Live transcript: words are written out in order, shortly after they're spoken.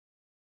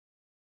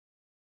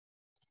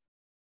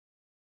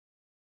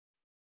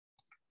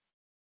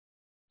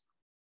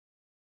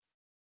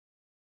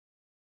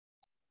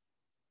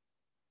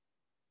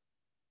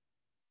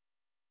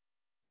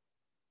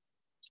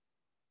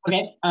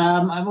Okay,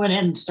 I went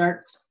ahead and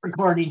start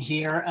recording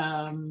here.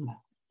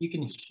 You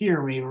can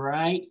hear me,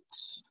 right?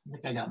 I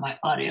think I got my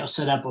audio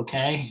set up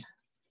okay.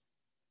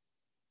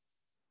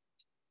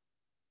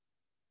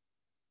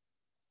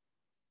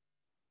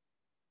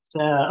 So,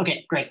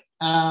 okay, great.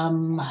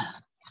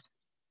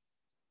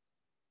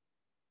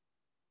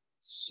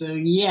 So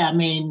yeah, I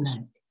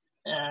mean,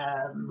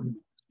 kind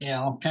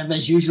of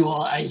as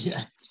usual,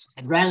 I'd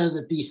rather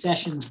that these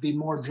sessions be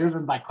more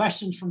driven by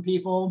questions from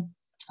people,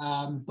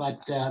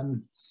 but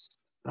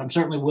I'm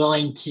certainly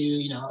willing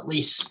to, at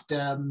least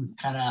kind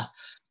of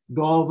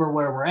go over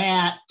where we're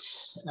at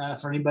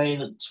for anybody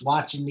that's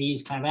watching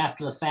these kind of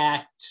after the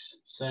fact.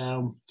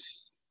 So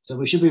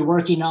you should be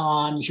working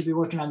on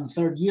the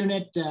third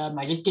unit.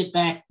 I did get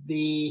back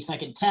the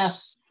second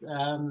test,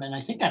 and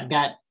I think I've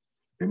got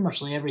pretty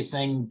much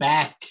everything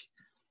back.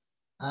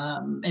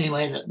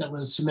 Anyway, that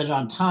was submitted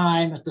on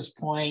time at this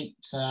point.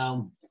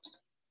 So,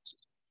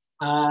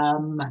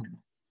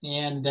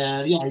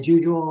 yeah, as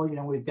usual,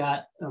 we've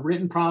got a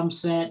written problem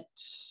set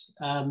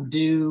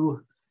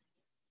due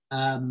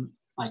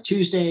by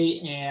Tuesday,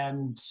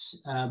 and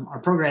our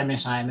programming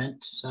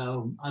assignment.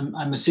 So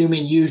I'm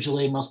assuming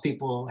usually most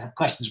people have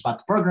questions about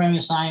the programming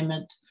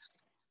assignment.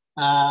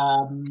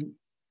 But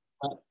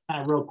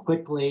kind of real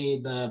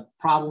quickly, the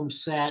problem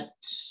set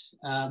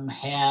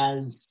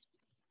has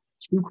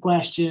 2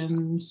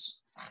 questions,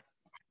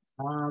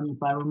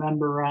 if I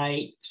remember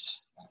right,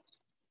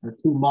 or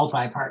 2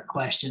 multi-part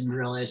questions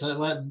really. So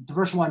the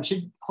first one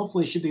should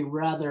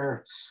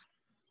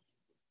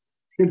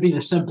be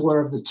the simpler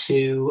of the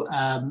 2.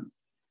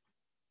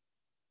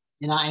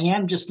 And I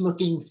am just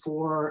looking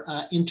for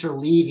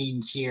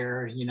interleavings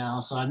here,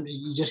 so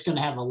you're just going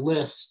to have a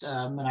list,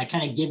 and I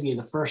kind of give you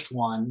the first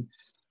one.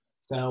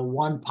 So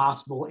one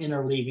possible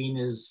interleaving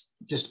is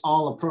just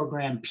all a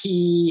program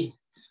P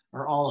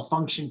or all a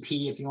function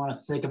P, if you want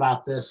to think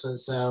about this.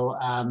 So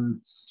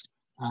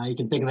you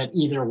can think of it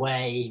either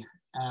way.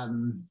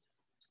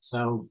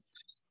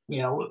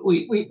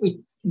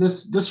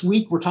 This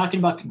week we're talking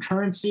about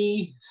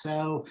concurrency.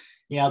 So,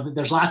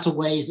 there's lots of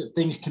ways that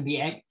things can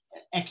be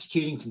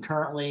executing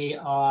concurrently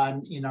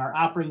in our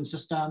operating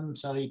system.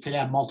 So you could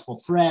have multiple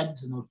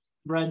threads, and the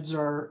threads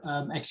are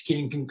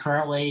executing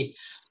concurrently.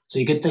 So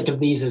you could think of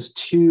these as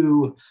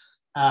 2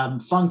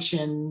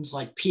 functions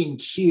like P and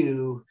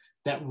Q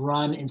that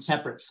run in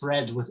separate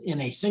threads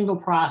within a single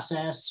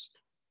process.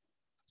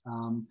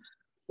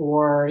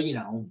 Or,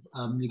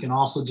 you can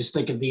also just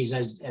think of these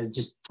as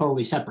just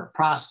totally separate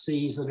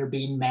processes that are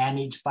being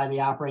managed by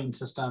the operating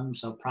system.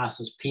 So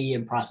process P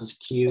and process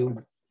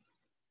Q.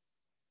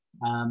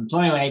 So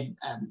anyway,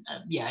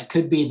 yeah, it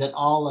could be that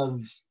all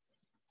of,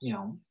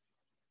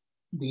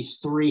 these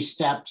 3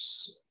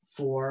 steps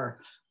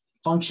for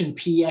function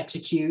P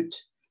execute,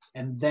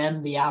 and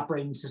then the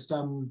operating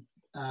system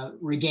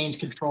regains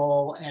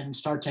control and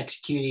starts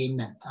executing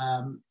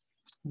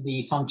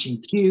the function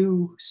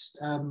Q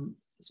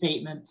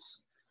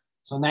statements.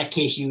 So in that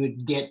case, you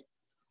would get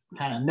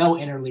kind of no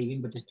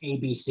interleaving, but just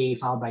ABC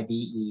followed by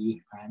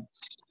DE, right?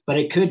 But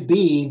it could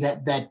be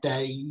that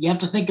you have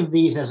to think of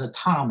these as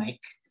atomic.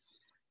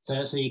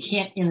 So you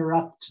can't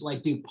interrupt,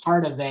 do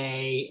part of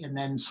A and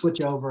then switch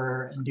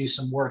over and do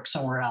some work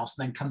somewhere else,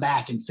 and then come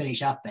back and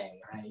finish up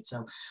A, right?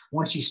 So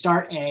once you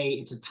start A,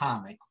 it's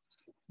atomic.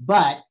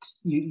 But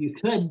you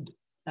could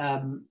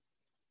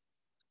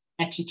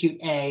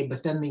execute A,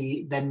 but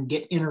then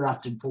get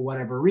interrupted for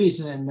whatever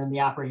reason, and then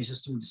the operating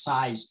system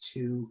decides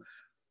to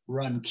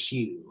run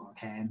Q,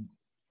 okay?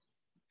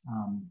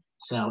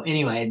 So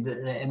anyway,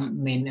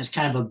 there's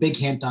kind of a big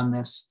hint on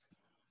this.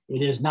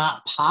 It is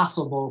not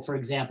possible, for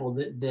example,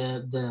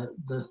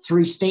 the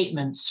 3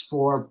 statements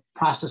for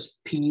process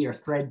P or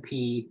thread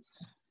P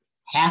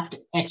have to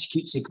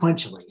execute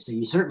sequentially. So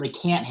you certainly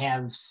can't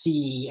have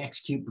C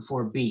execute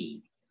before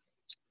B,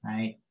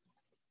 right?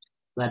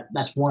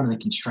 That's one of the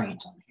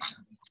constraints on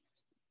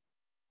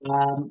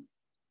here.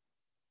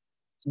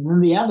 And then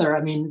the other,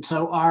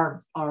 so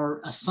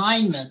our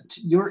assignment,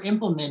 you're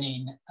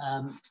implementing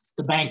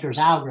the banker's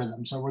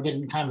algorithm. So we're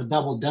getting kind of a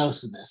double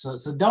dose of this.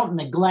 So don't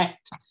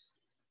neglect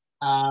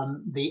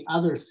the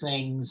other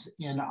things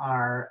in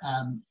our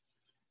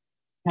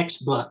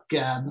textbook,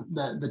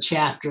 the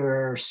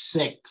chapter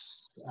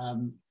 6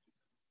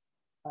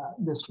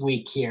 this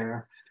week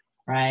here,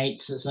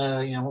 right?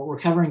 So we're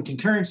covering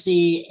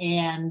concurrency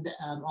and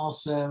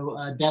also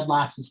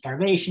deadlocks and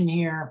starvation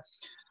here.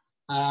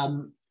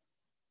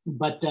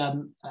 But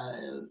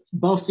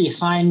both the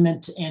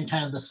assignment and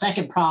kind of the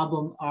second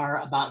problem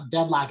are about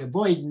deadlock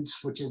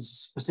avoidance, which is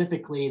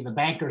specifically the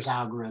banker's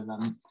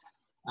algorithm.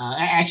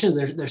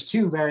 Actually, there's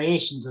 2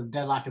 variations of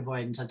deadlock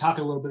avoidance. I talk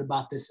a little bit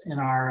about this in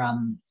our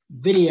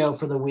video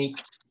for the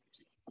week.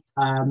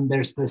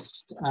 There's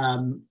this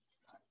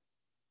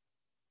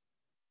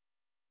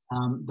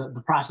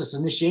the process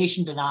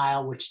initiation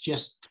denial, which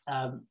just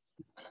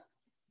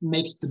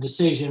makes the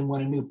decision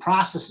when a new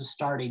process is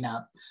starting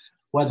up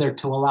whether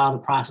to allow the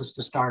process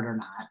to start or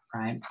not,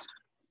 right?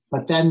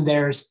 But then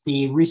there's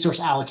the resource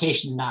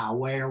allocation now,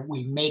 where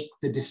we make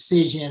the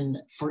decision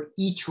for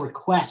each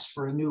request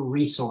for a new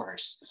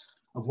resource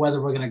of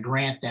whether we're going to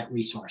grant that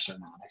resource or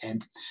not. Okay,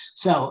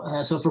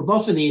 so for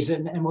both of these,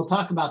 and we'll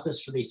talk about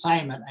this for the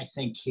assignment, I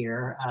think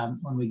here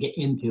when we get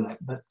into it.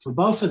 But for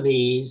both of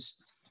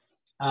these,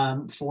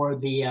 for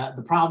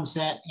the problem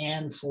set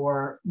and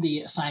for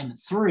the assignment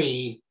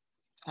 3,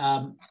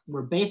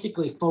 we're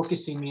basically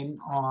focusing in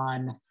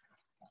on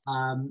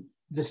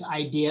this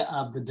idea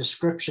of the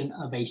description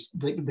of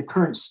the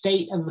current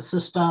state of the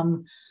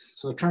system.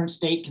 So the current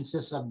state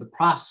consists of the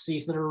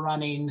processes that are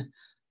running,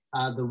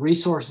 the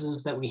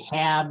resources that we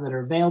have that are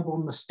available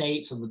in the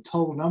state, so the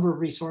total number of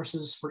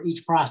resources for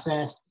each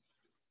process,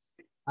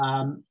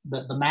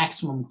 the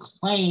maximum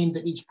claim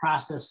that each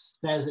process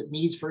says it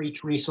needs for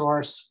each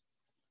resource,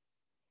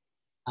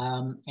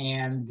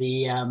 and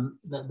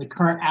the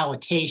current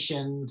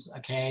allocations.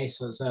 Okay,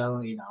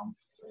 so you know,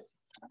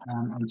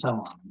 and so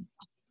on.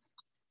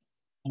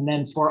 And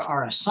then for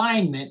our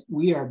assignment,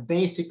 we are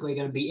basically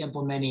going to be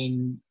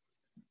implementing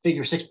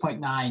figure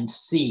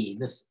 6.9c,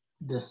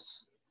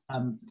 this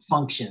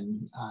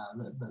function,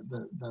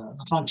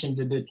 the function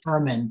to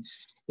determine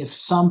if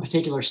some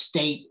particular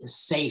state is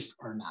safe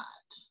or not,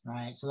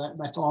 right? So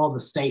that's all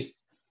the safe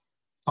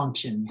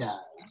function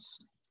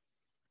does.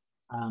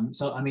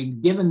 So, I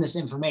mean, given this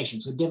information,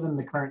 so given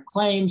the current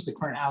claims, the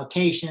current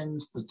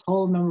allocations, the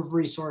total number of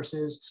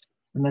resources,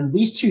 and then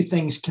these two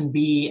things can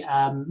be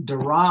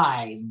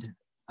derived.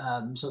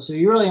 So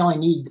you really only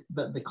need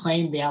the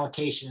claim, the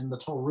allocation, and the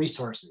total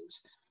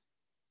resources.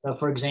 So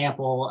for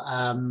example,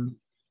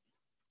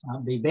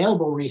 the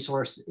available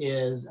resource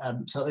is,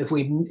 so if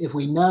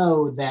we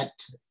know that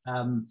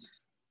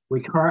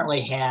we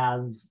currently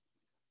have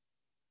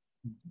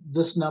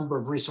this number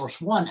of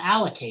resource 1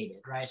 allocated,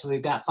 right? So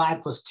we've got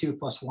 5 plus 2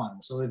 plus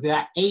 1. So we've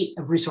got 8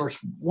 of resource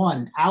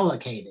 1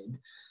 allocated.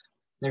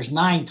 There's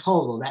 9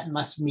 total. That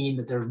must mean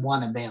that there's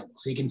 1 available.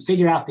 So you can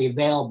figure out the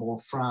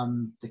available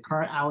from the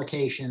current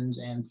allocations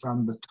and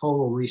from the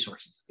total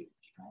resources. Right?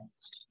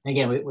 And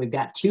again, we've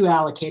got 2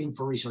 allocated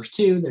for resource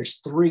 2. There's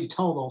 3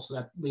 total, so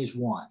that leaves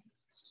 1.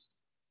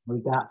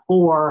 We've got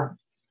 4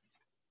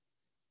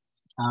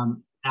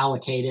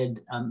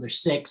 allocated. There's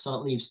 6, so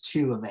it leaves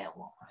 2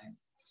 available. Right?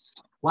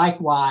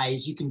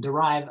 Likewise, you can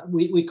derive,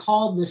 we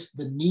call this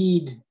the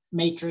need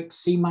matrix,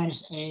 C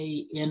minus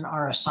A, in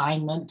our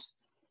assignment.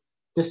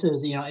 This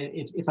is, you know,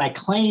 if I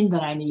claim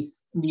that I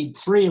need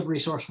 3 of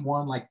resource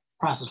 1, like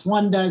process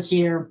 1 does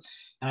here,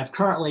 and I've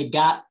currently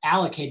got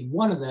allocated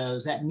 1 of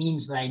those, that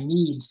means that I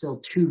need still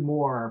 2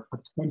 more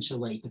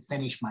potentially to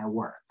finish my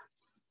work.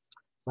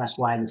 So that's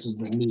why this is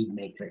the need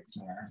matrix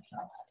here.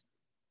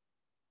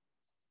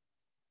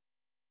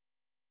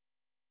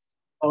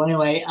 So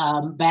anyway,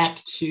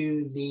 back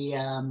to the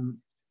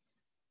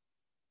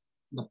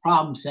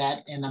problem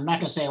set, and I'm not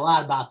going to say a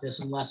lot about this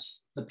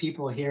unless the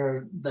people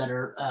here that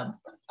are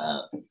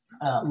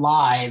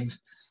live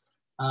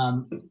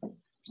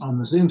on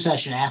the Zoom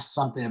session ask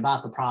something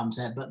about the problem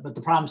set, but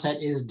the problem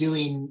set is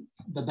doing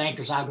the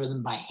banker's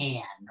algorithm by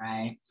hand,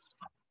 right?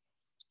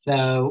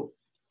 So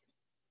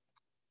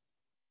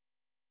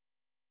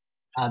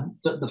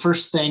the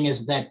first thing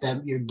is that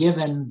you're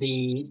given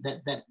the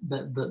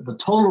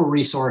total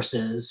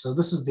resources. So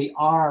this is the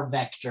R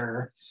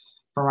vector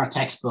from our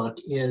textbook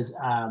is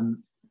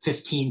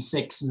 15,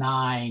 6,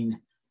 9,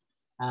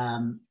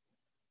 and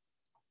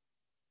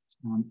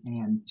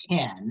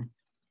 10.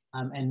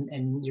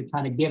 And you're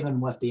kind of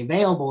given what the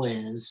available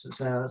is.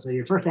 So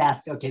you're first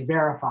asked, okay,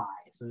 verify.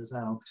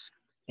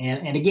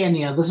 And again,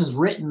 you know, this is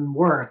written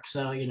work.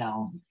 So, you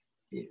know,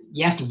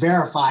 you have to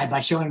verify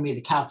by showing me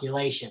the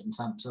calculation.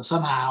 So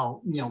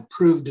somehow, you know,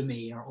 prove to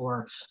me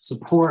or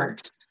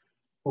support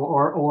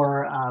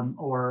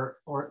or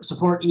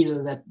support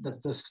either that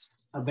this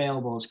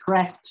available is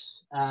correct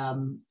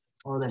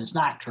or that it's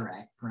not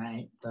correct,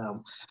 right?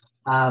 So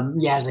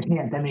yeah, as a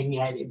hint, I mean,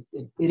 yeah, it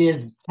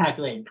is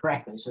calculated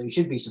correctly. So you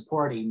should be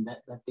supporting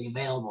that the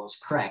available is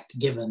correct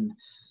given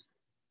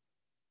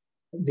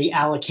the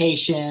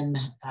allocation.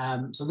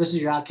 So this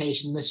is your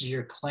allocation, this is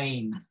your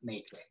claim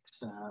matrix.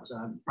 So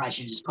I probably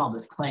should just call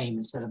this claim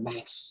instead of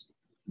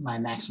my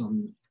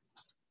maximum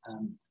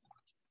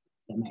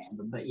demand.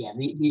 But yeah,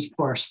 these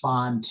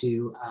correspond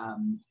to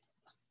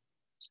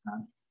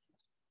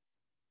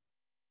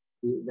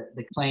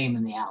the claim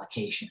and the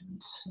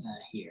allocations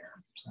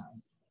here. So.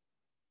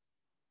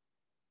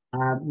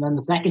 Then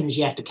the second is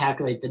you have to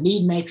calculate the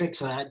need matrix.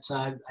 So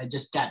I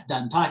just got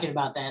done talking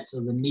about that.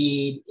 So the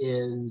need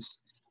is,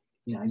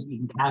 you know, you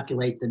can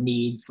calculate the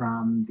need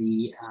from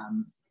the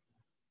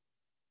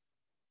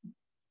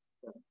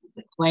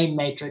claim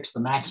matrix, the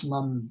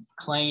maximum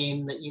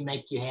claim that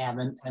you have,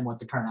 and what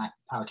the current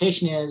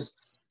allocation is.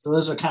 So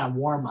those are kind of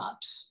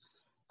warm-ups.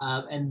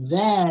 And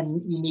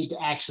then you need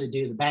to actually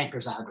do the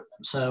banker's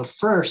algorithm. So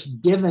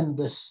first, given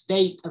the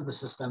state of the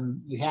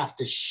system, you have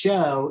to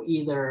show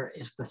either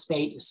if the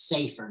state is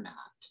safe or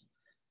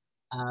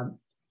not.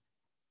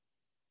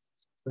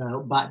 So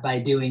by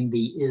doing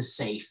the is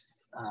safe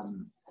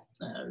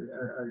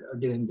or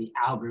doing the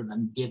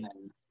algorithm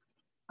given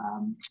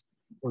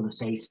for the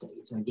safe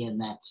states. And again,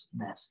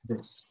 that's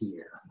this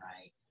here,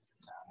 right?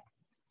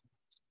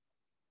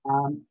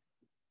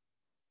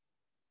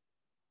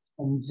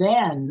 And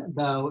then,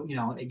 though, you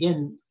know,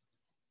 again,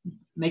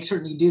 make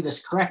certain you do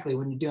this correctly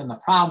when you're doing the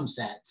problem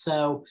set.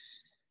 So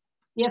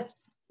if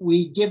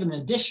we give an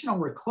additional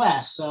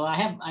request, so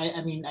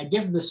I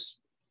give this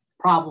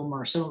problem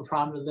or a similar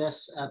problem to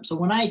this. So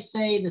when I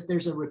say that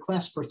there's a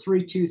request for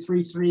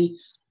 3233,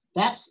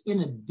 that's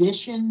in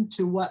addition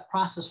to what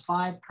process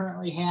 5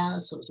 currently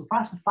has. So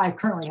process 5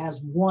 currently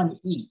has 1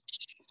 each.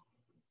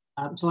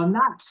 So I'm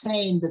not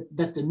saying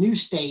that the new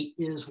state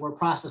is where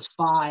process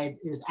 5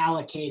 is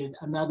allocated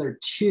another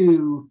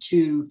 2,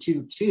 2,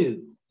 2,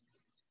 2.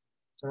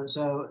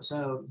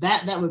 So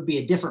that would be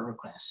a different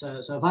request.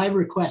 So if I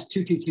request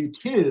 2, 2, 2,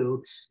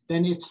 2,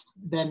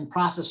 then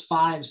process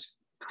 5's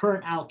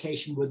current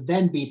allocation would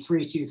then be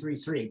 3, 2, 3,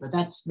 3. But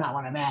that's not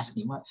what I'm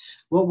asking.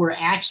 What we're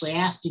actually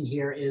asking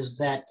here is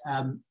that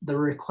the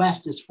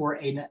request is for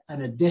an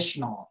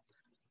additional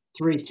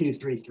 3, 2,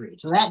 3, 3.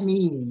 So that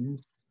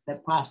means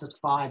that process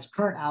 5's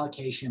current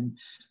allocation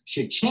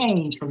should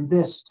change from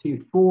this to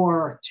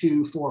 4,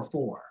 2, 4,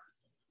 4,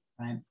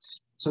 right?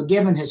 So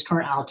given his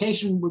current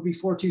allocation would be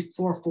 4, 2,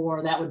 4,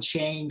 4, that would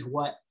change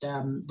what,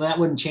 but that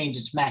wouldn't change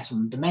its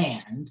maximum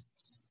demand,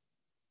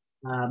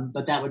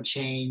 but that would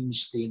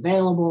change the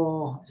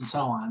available and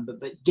so on.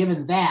 But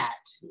given that,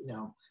 you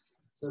know,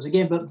 so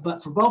again,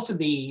 but for both of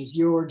these,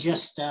 you're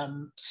just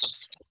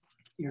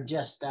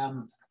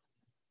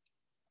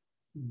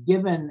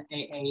given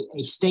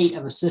a state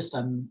of a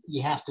system,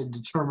 you have to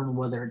determine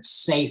whether it's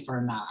safe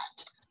or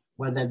not,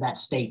 whether that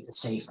state is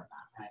safe or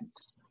not, right?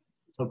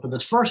 So for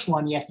this first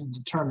one, you have to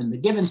determine the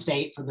given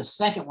state. For the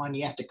second one,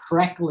 you have to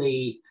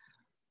correctly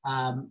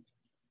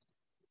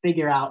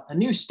figure out a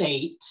new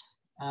state.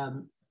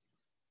 You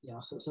know,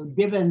 so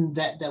given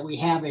that we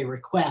have a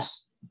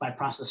request by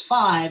process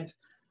 5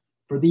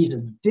 for these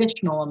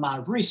additional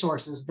amount of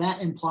resources,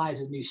 that implies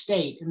a new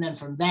state. And then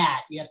from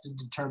that, you have to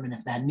determine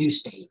if that new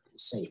state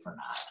is safe or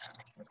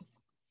not.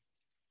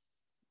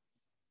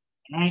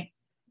 All right.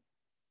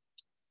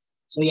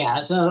 So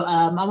yeah, so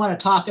I want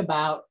to talk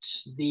about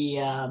the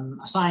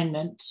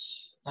assignment,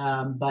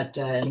 but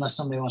unless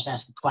somebody wants to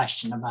ask a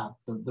question about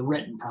the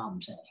written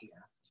problem set here.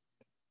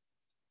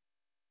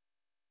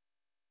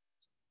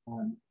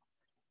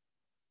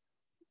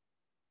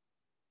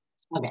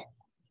 Okay,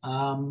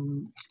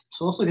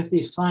 so let's look at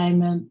the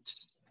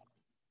assignment.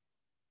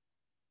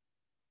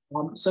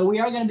 So we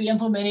are going to be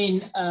implementing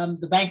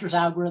the banker's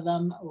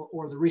algorithm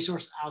or the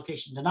resource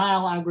allocation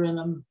denial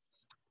algorithm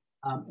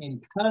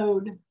in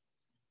code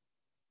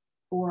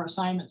for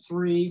assignment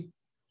 3.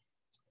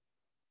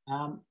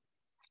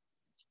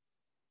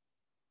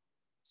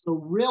 So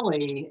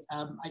really,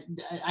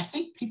 I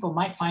think people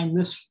might find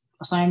this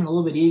assignment a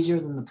little bit easier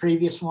than the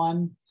previous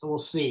one. So we'll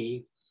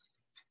see.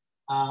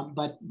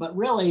 But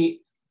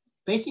really,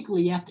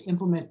 basically, you have to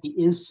implement the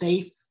is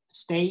safe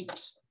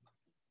state.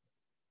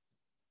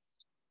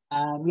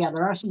 Yeah,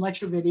 there are some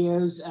lecture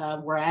videos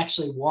where I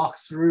actually walk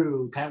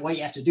through kind of what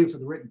you have to do for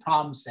the written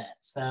problem set.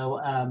 So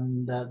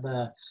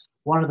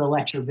one of the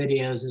lecture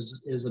videos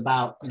is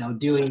about, you know,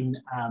 doing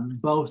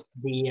both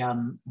the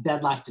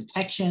deadlock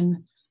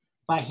detection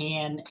by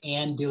hand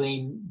and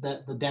doing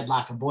the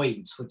deadlock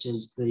avoidance, which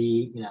is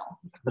the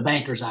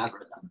banker's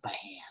algorithm by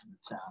hand.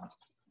 So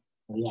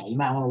yeah, you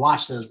might want to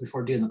watch those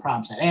before doing the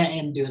problem set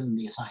and doing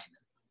the assignment.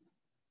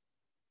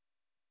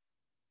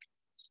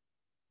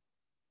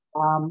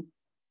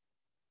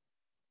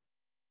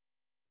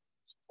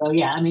 So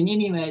yeah, I mean,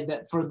 anyway,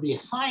 that for the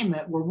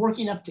assignment, we're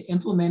working up to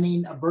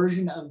implementing a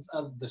version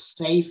of the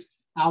safe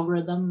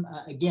algorithm.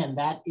 Again,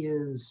 that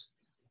is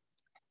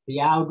the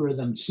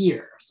algorithm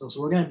here. So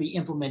we're going to be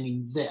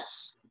implementing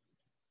this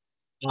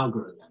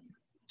algorithm,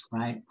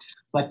 right?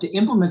 But to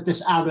implement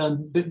this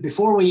algorithm,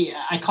 before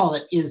I call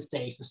it is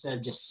safe instead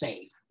of just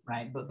safe,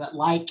 right? But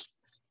like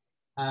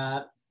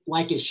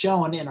is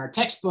shown in our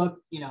textbook,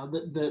 you know,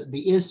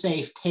 the is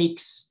safe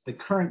takes the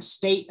current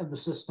state of the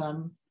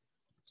system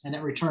and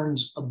it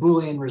returns a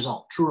Boolean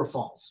result, true or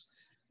false.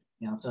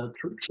 You know, so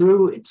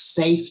true, it's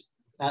safe.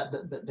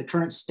 The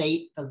current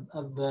state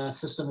of the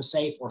system is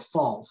safe, or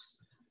false,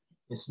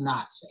 it's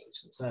not safe.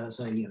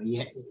 So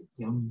you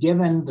know,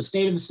 given the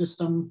state of the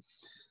system,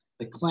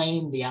 the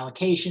claim, the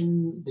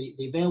allocation, the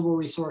available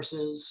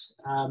resources,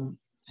 and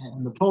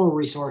the total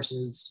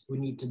resources, we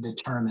need to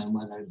determine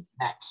whether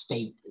that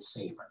state is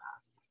safe or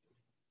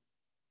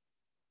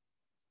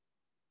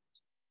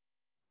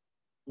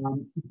not.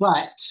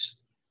 But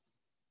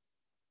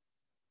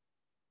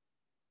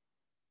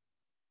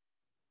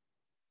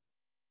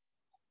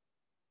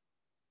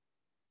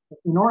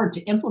in order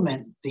to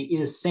implement the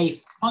is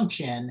safe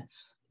function,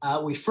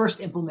 we first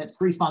implement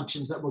 3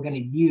 functions that we're going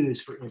to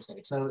use for is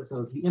safe. So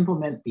if you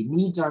implement the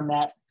needs are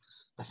met,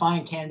 the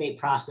find candidate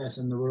process,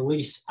 and the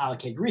release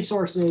allocated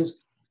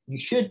resources, you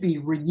should be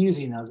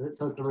reusing those.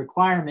 So it's a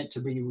requirement to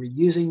be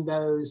reusing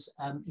those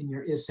in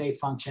your is safe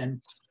function.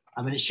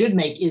 And it should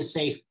make is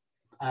safe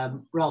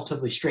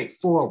relatively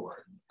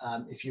straightforward.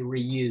 if you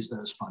reuse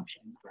those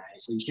functions, right?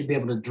 So you should be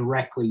able to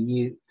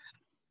directly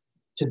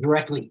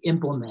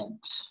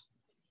implement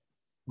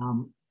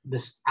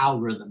this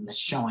algorithm that's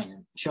shown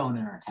in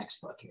our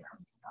textbook here.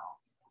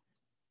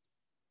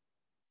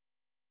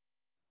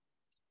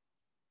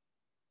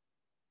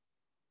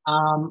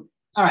 All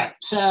right,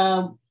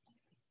 so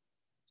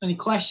any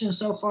questions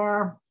so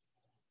far?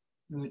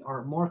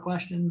 Or more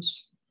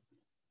questions?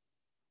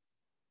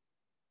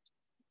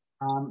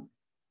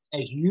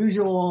 As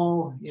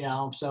usual,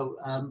 so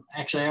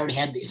actually I already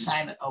had the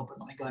assignment open.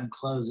 Let me go ahead and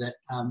close it.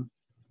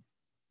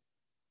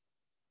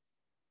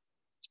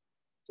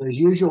 So as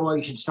usual,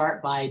 you should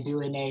start by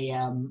doing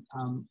a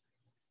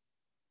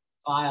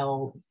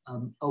file,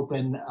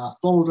 open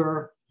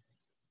folder,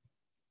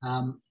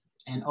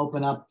 and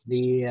open up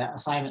the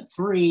assignment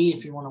 3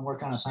 if you want to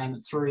work on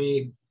assignment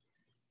 3.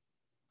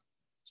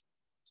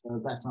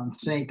 So that's on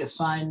sync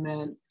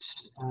assignment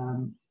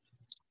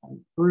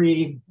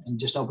 3, and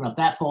just open up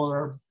that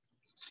folder.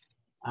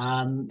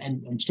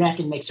 And check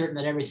and make certain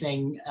that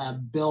everything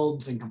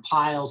builds and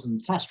compiles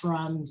and test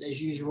runs as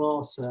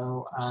usual.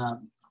 So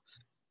I'm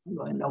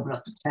going to open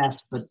up the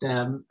test, but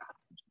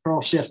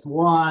Control Shift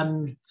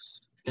 1,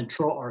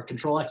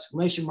 Control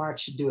exclamation mark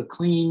should do a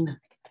clean.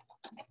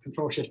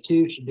 Control Shift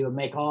 2 should do a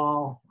make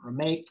all or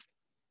make.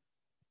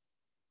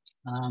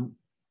 And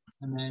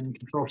then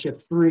Control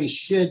Shift 3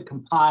 should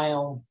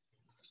compile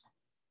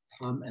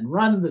and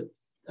run the,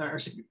 or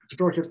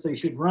Control Shift 3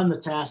 should run the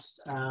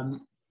test.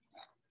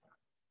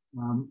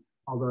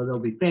 Although they'll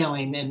be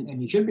failing,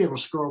 and you should be able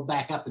to scroll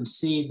back up and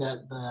see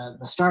the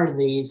start of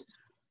these.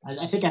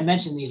 I think I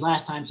mentioned these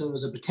last time, so it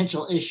was a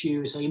potential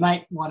issue. So you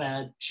might want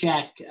to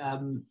check.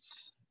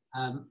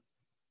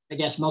 I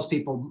guess most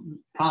people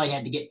probably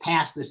had to get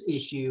past this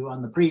issue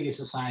on the previous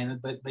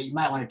assignment, but you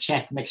might want to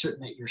check, make certain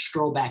that your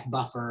scroll back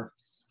buffer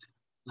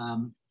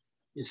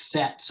is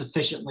set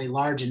sufficiently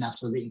large enough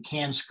so that you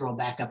can scroll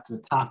back up to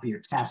the top of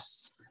your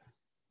tests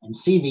and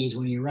see these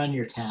when you run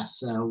your tests.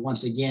 So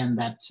once again,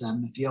 that's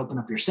if you open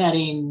up your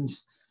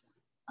settings,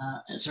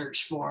 and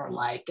search for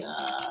like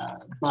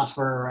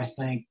buffer, I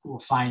think we'll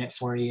find it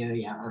for you,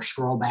 yeah, or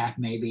scroll back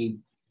maybe,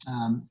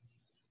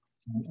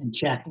 and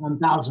check.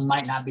 1,000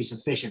 might not be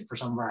sufficient for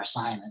some of our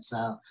assignments,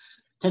 so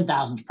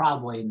 10,000 is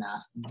probably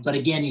enough. But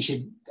again, you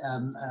should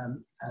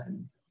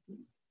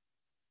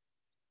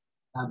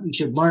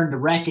learn to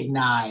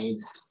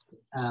recognize.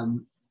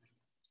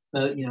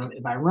 So,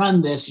 if I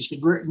run this, you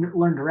should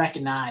learn to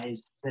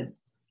recognize that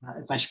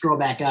if I scroll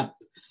back up,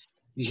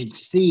 you should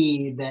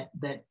see that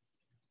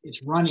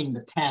it's running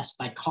the test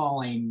by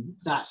calling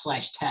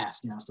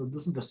 /test. So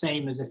this is the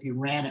same as if you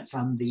ran it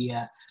from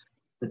the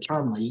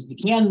terminal. You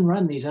can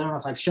run these. I don't know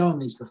if I've shown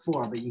these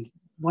before, but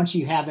once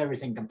you have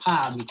everything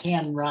compiled, you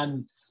can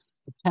run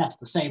the test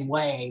the same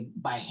way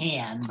by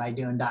hand by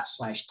doing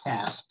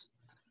 /test,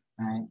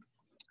 right?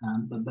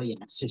 But yeah,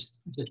 it's just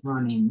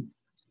running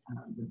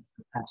the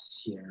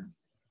tests here.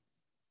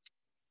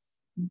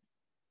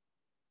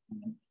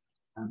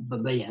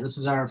 But yeah, this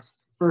is our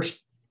first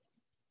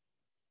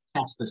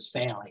test that's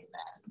failing.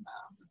 Then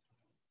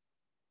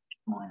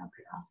going up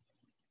here.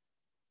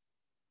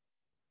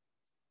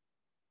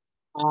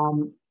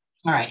 All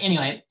right.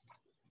 Anyway,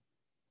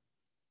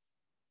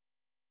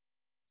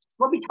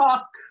 let me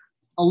talk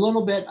a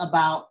little bit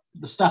about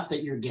the stuff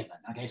that you're given.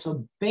 Okay,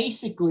 so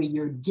basically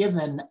you're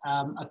given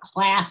a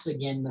class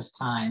again this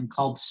time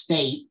called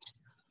state,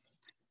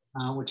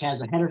 which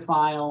has a header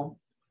file,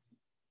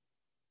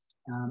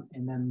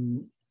 and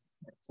then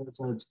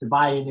so it's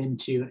divided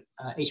into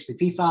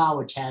HPP file,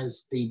 which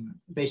has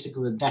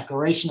basically the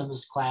declaration of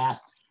this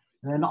class,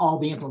 and then all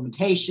the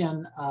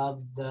implementation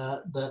of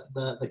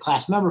the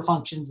class member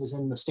functions is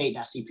in the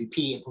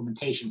state.cpp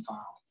implementation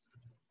file.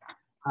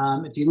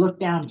 If you look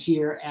down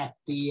here at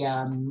the,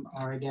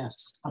 or I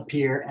guess up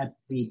here at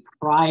the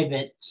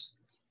private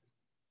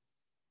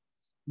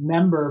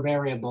member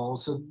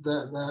variables, so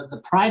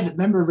the private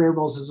member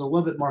variables is a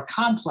little bit more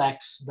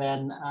complex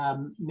than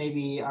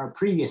maybe our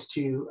previous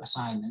 2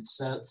 assignments.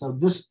 So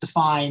this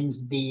defines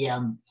the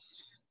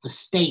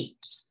state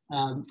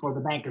for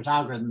the banker's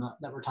algorithm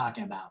that we're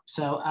talking about.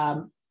 So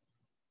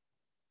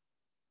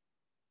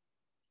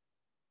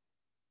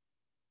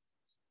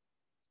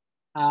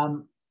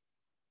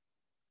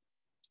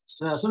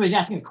so somebody's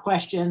asking a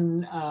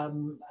question,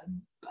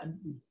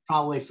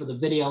 probably for the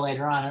video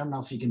later on. I don't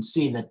know if you can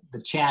see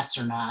the chats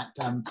or not,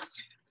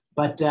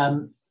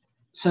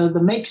 so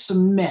the make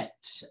submit,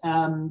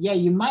 yeah,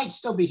 you might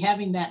still be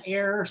having that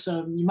error,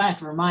 so you might have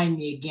to remind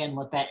me again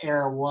what that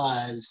error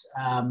was.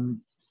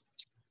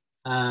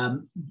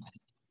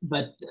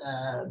 But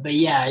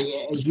yeah,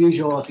 as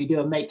usual, if you do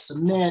a make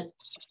submit,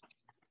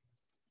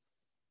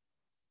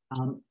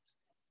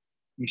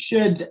 you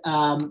should.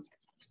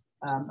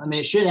 I mean,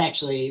 it should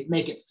actually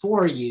make it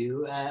for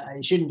you.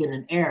 You shouldn't get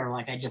an error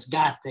like I just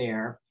got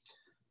there.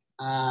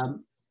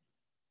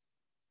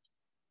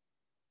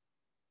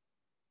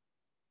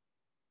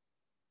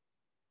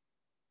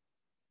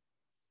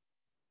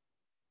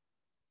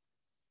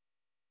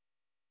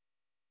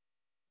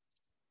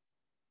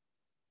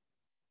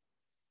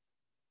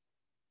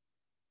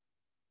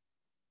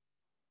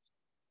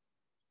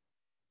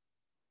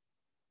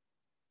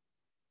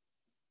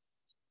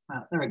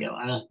 There we go.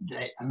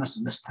 I must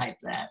have mistyped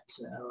that.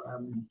 So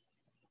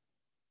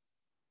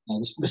I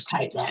just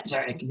mistyped that.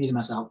 Sorry, I confused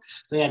myself.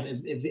 So yeah,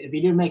 if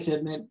you do make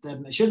submit,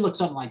 it should look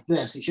something like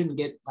this. You shouldn't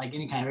get like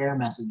any kind of error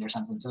message or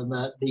something. So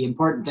the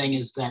important thing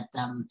is that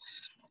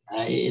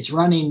it's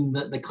running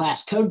the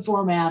class code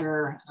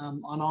formatter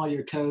on all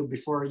your code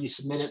before you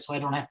submit it. So I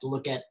don't have to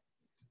look at.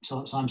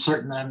 So I'm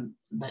certain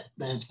that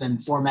it's been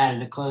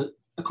formatted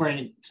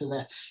according to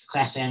the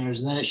class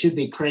standards, and then it should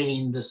be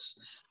creating this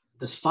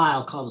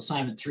file called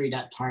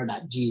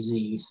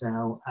assignment3.tar.gz.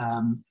 So,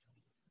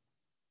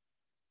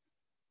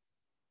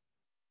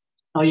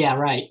 oh yeah,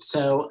 right.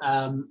 So,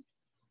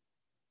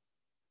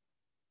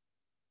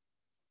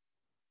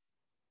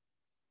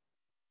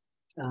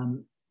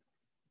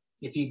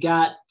 if you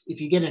get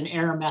an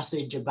error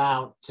message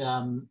about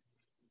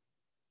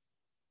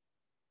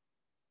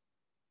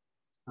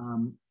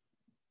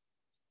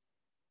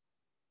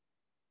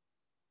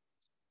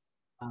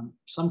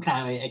some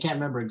kind of, I can't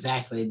remember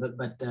exactly,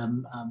 but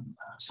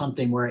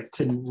something where it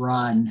couldn't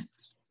run,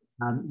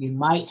 you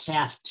might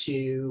have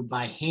to,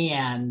 by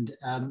hand,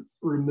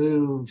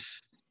 remove.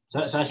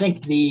 So I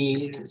think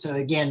so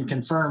again,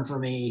 confirm for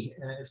me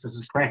if this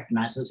is correct or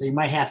not. So you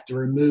might have to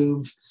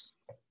remove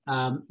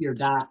your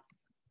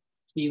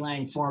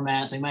 .clang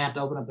format. So you might have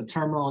to open up a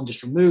terminal and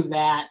just remove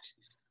that.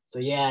 So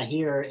yeah,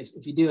 here,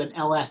 if you do an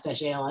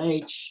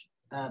ls-alh,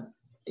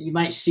 you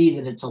might see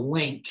that it's a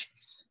link,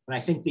 but I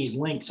think these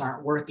links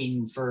aren't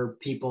working for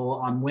people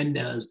on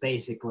Windows,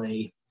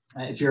 basically.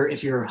 If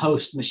your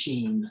host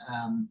machine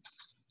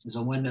is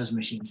a Windows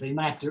machine. So you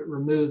might have to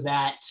remove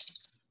that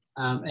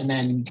and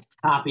then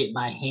copy it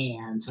by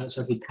hand.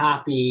 So if you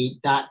copy ..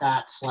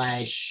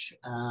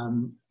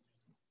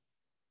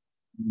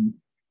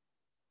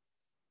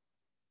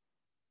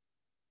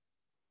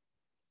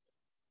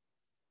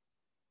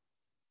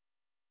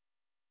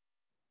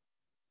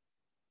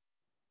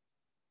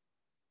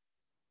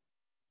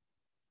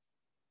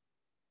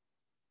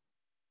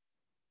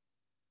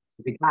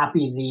 if you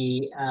copy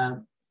the ..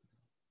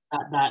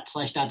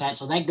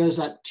 So that goes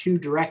up 2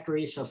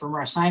 directories. So from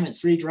our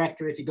assignment3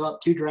 directory, if you go up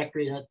 2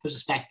 directories, that puts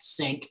us back to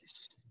sync.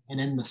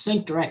 And in the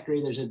sync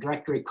directory, there's a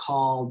directory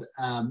called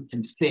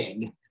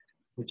config,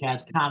 which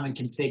has common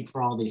config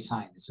for all the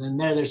assignments. And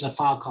there's a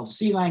file called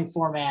CLang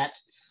format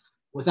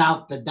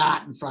without the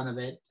dot in front of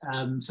it.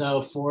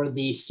 So for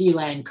the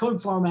CLang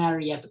code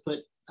formatter, you have to put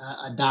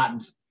a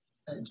dot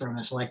in front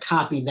of it. So I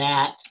copy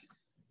that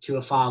to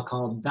a file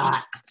called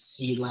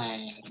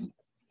 .clang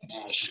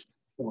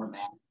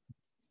format.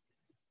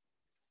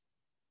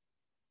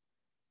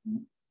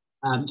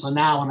 So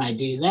now when I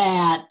do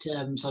that,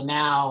 so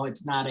now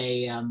it's not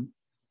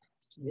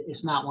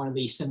one of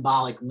these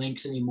symbolic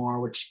links anymore,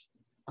 which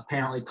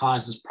apparently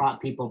causes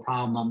people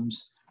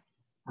problems.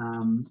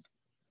 So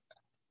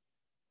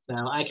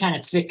I kind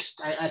of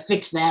fixed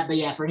that, but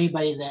yeah, for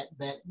anybody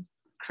that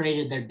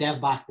created their dev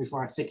box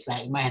before I fix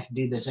that, you might have to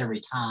do this every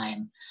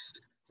time.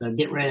 So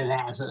get rid of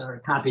that,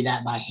 or copy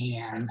that by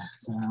hand.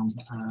 So,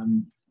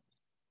 and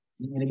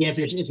again,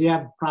 if you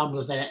have problems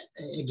with that,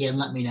 again,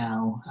 let me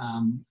know.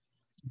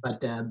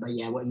 But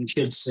yeah, what you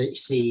should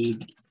see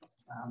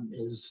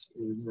is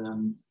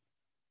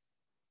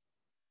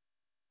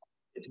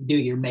if you do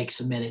your make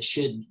submit, it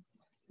should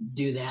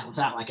do that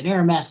without like an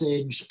error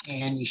message,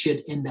 and you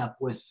should end up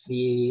with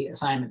the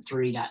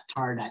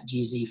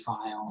assignment3.tar.gz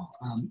file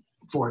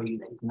for you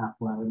that you can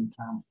upload.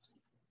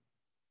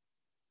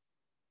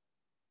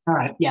 All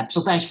right, yeah.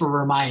 So thanks for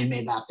reminding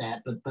me about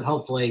that. But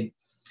hopefully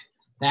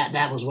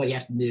that was what you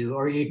have to do,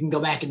 or you can go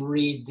back and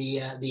read the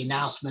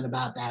announcement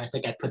about that. I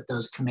think I put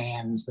those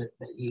commands that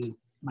you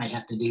might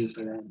have to do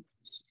for that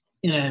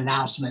in an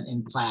announcement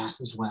in class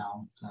as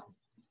well. So.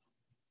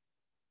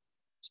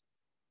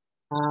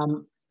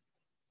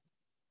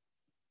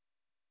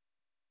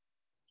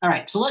 All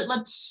right, so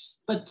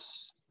let's.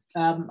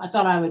 I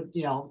thought I would,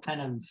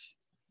 kind of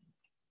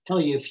tell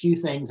you a few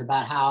things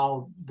about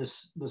how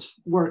this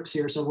works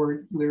here. So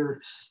we're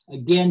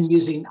again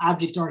using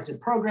object-oriented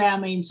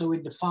programming. So we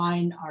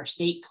define our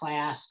state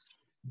class.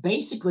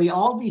 Basically,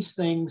 all these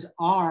things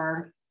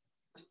are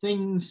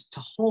things to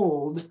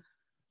hold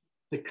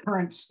the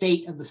current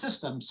state of the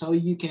system. So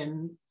you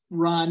can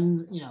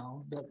run,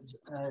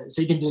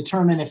 so you can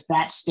determine if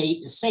that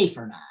state is safe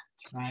or not,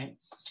 right?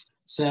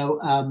 So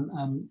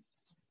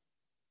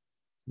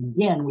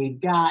again,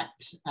 we've got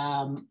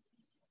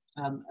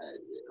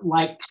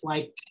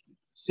like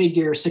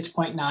figure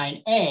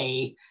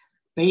 6.9a,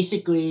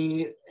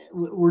 basically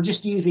we're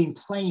just using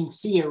plain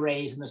C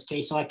arrays in this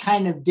case. So I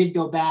kind of did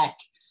go back.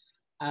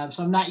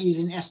 So I'm not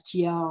using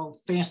STL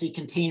fancy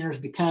containers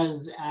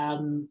because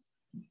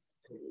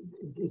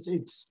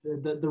it's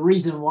the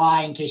reason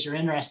why, in case you're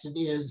interested,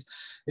 is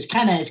it's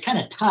kind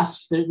of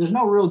tough. There's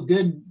no real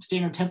good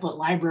standard template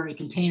library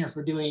container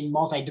for doing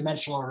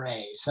multi-dimensional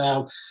arrays.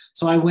 So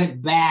I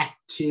went back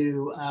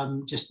to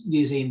just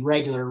using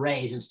regular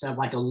arrays instead of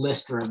like a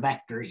list or a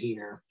vector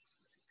here,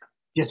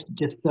 just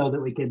so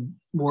that we could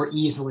more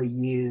easily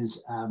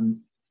use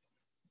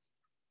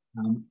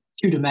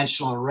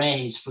two-dimensional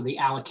arrays for the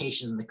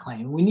allocation of the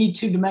claim. We need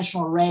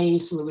two-dimensional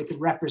arrays so that we could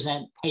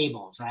represent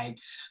tables, right?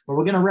 But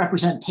we're going to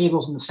represent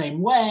tables in the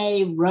same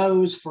way,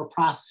 rows for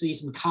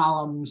processes and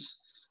columns,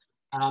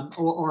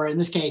 or in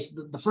this case,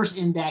 the first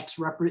index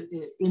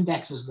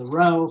indexes the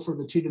row for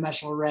the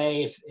two-dimensional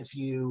array. If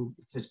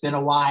it's been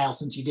a while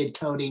since you did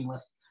coding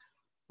with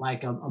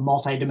like a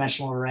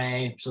multi-dimensional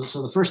array.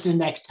 So the first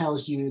index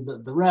tells you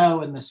the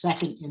row, and the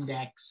second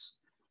index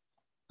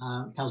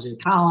tells you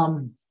the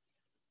column.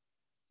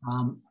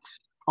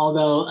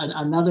 Although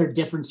another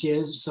difference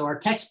is, so our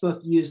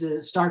textbook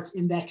starts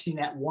indexing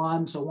at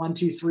 1, so 1,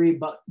 2, 3,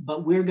 but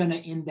we're going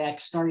to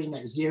index starting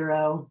at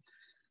 0.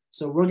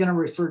 So we're going to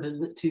refer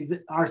to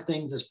our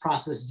things as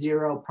process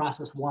 0,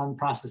 process 1,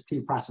 process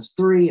 2, process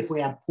 3 if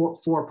we have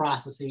 4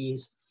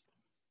 processes.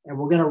 And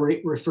we're going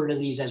to refer to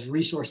these as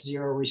resource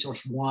 0,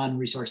 resource 1,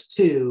 resource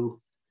 2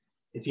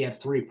 if you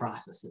have 3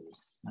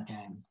 processes,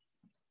 okay?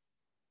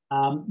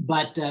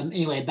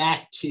 Anyway,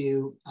 back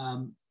to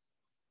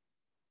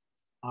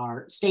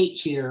our state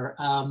here.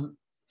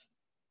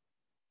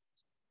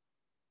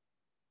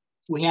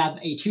 We have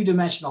a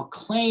two-dimensional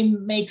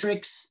claim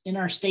matrix in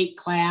our state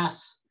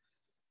class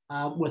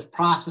with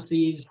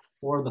processes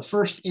for the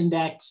first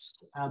index,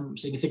 so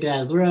you can think of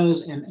that as the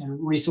rows, and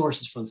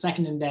resources for the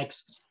second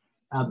index.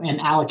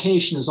 And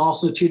allocation is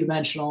also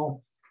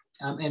two-dimensional.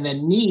 And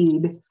then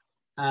need,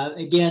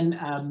 again,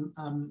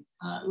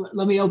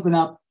 let me open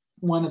up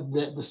one of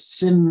the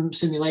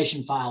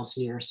simulation files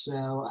here.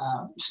 So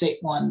state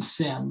 1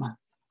 sim.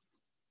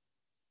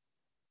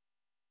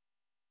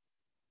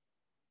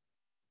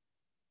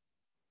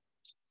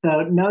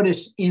 So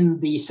notice in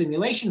the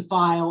simulation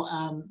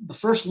file, the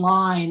first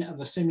line of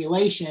the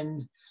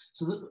simulation,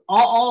 so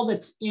all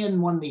that's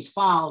in one of these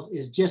files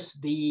is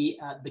just the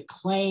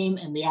claim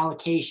and the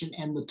allocation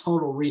and the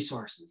total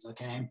resources,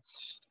 okay?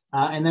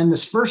 And then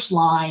this first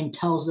line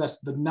tells us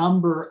the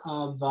number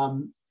of,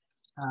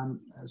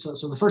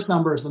 so the first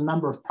number is the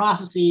number of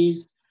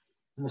processes,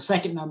 and the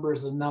second number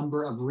is the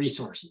number of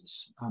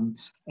resources.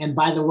 And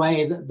by the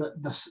way,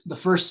 the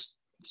first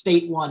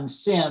state 1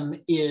 sim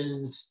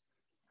is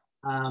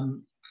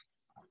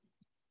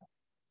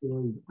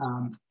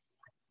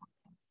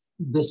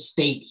this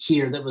state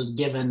here that was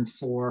given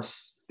for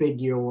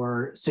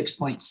figure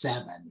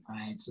 6.7,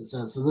 right?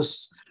 So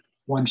this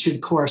one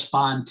should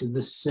correspond to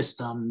this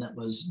system that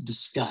was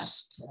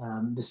discussed,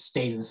 the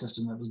state of the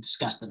system that was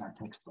discussed in our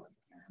textbook.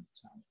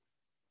 So.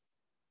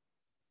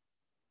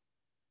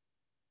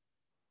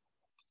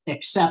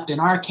 Except in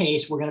our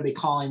case, we're going to be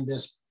calling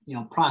this,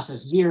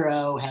 process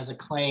 0 has a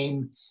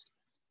claim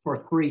for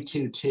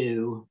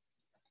 322.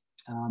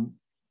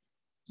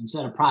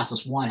 Instead of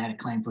process 1 had a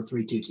claim for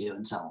 322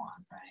 and so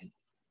on, right?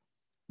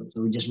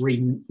 So we just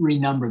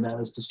renumber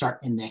those to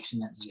start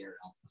indexing at 0.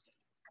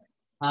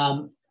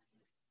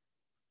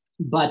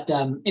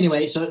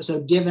 Anyway,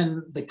 so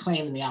given the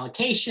claim and the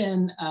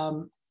allocation,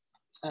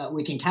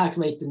 we can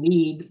calculate the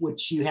need,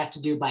 which you have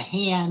to do by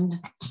hand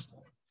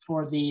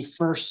for the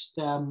first,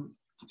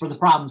 for the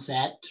problem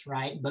set,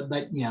 right? But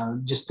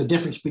just the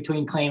difference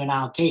between claim and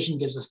allocation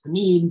gives us the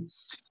need.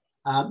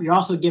 You're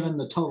also given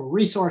the total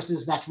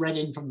resources that's read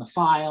in from the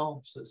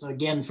file. So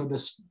again, for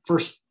this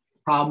first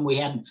problem, we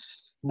had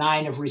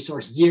 9 of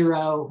resource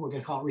 0. We're going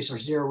to call it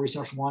resource 0,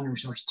 resource 1, and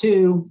resource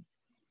 2.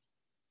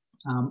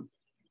 And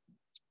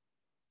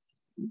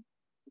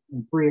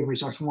 3 of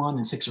resource 1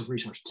 and 6 of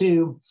resource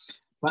 2.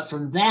 But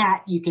from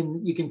that, you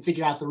can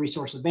figure out the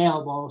resource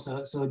available.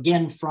 So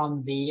again,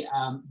 from the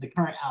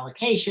current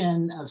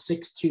allocation of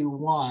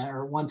 621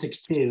 or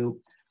 162.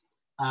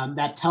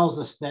 That tells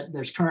us that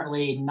there's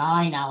currently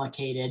 9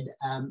 allocated,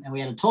 and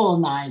we had a total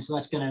of 9, so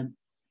that's going to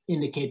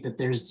indicate that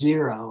there's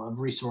 0 of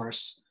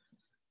resource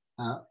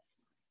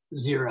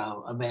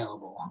 0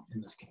 available in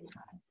this case.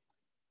 Right?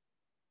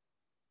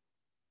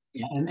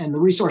 Yeah, and the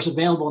resource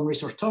available and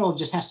resource total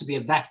just has to be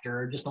a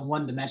vector, just a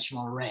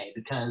one-dimensional array,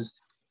 because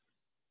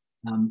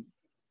yeah,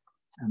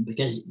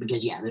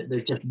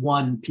 there's just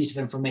one piece of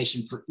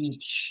information for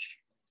each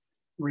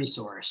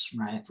resource,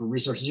 right? For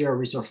resource 0,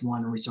 resource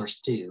 1, and resource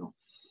 2.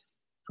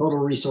 Total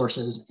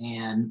resources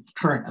and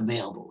current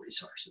available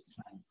resources.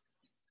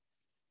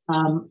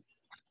 Right?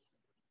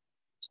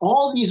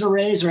 All these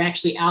arrays are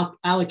actually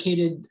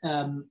allocated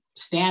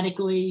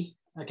statically.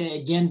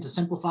 Okay, again, to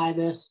simplify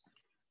this.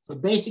 So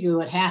basically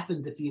what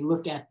happens if you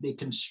look at the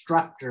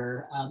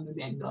constructor,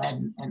 maybe I can go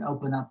ahead and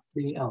open up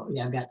the, oh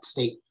yeah, I've got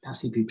state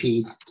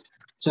CPP.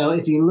 So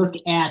if you look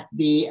at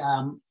the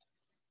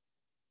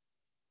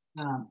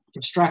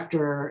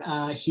constructor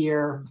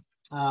here,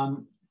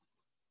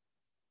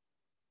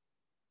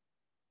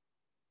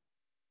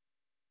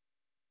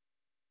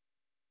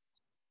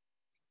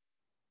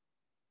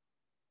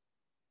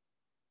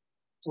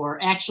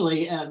 or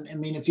actually, I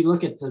mean, if you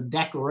look at the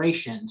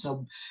declaration,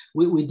 so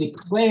we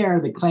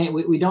declare the claim,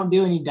 we don't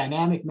do any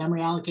dynamic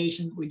memory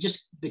allocation. We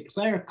just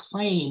declare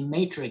claim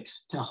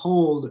matrix to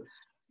hold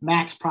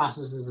max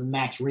processes and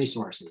max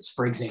resources,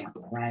 for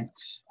example, right?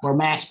 Where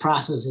max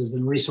processes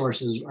and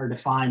resources are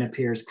defined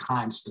appears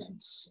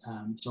constants,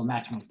 so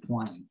maximum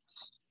 20.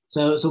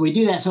 So we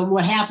do that. So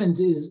what happens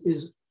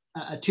is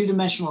a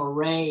two-dimensional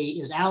array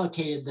is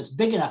allocated that's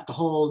big enough to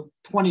hold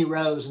 20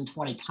 rows and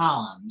 20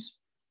 columns.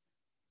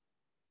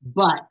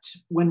 But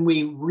when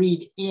we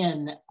read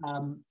in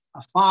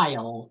a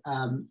file,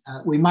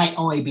 we might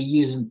only be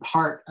using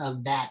part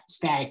of that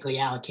statically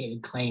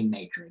allocated claim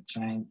matrix,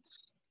 right?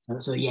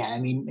 So yeah, I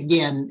mean,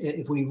 again,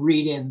 if we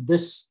read in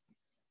this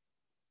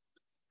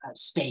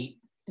state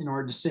in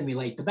order to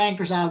simulate the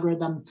banker's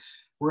algorithm,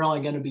 we're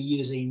only going to be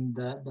using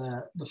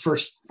the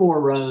first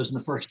 4 rows and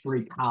the first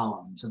 3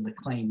 columns of the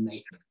claim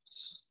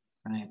matrix,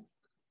 right?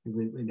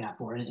 We got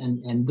 4,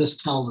 and this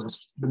tells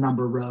us the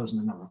number of rows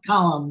and the number of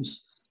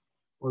columns,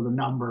 or the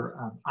number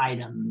of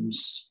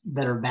items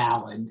that are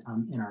valid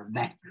in our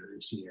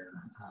vectors here,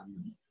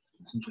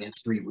 since we have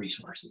 3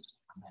 resources.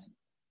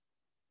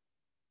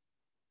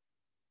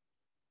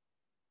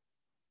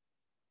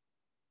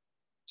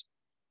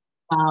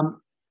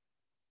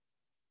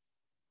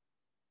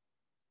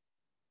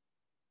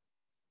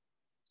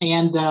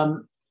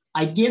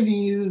 I give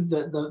you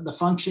the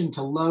function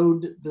to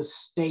load the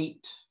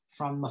state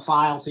from the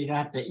file, so you don't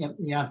have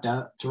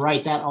to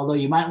write that. Although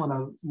you might want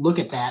to look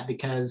at that,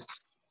 because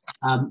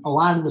a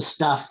lot of the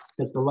stuff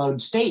that the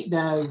load state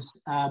does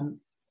should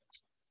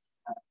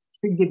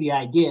give you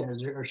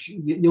ideas, or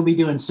you'll be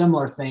doing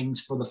similar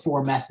things for the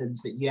 4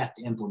 methods that you have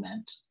to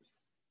implement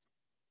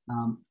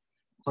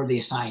for the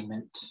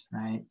assignment,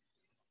 right?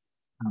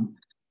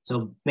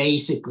 So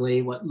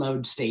basically, what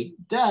load state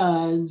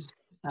does,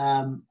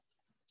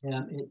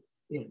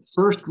 it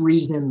first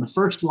reads in the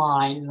first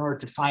line in order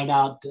to find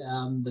out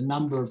the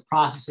number of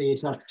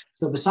processes.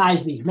 So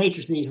besides these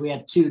matrices, we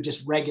have 2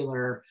 just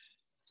regular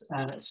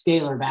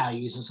scalar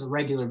values. And so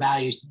regular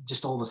values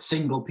just hold a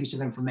single piece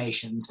of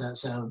information.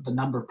 So the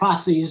number of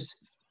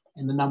processes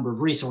and the number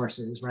of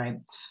resources, right?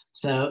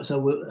 So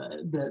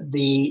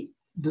the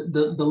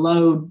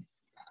load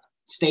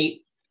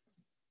state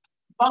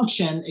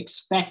function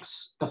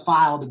expects the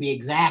file to be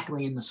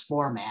exactly in this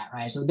format,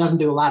 right? So it doesn't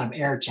do a lot of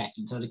error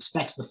checking. So it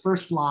expects the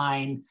first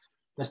line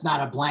that's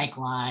not a blank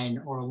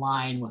line or a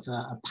line with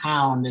a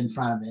pound in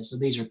front of it. So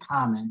these are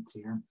comments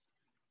here.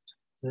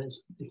 So it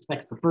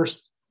expects the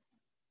first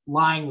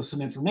line with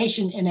some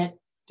information in it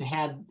to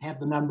have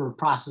the number of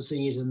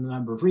processes and the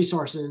number of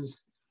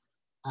resources.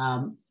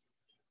 And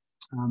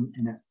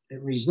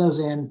it reads those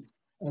in.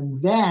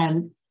 And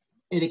then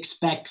it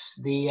expects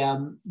the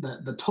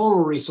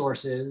total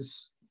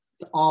resources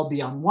to all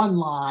be on one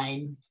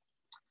line.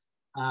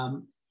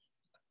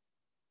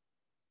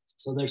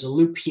 So there's a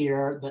loop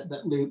here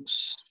that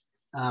loops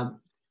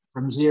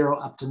from 0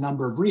 up to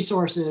number of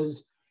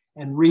resources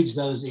and reads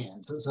those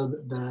in. So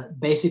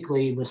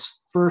basically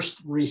this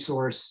first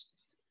resource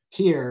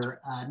here,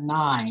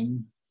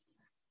 9,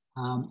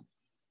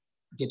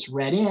 gets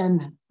read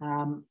in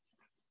from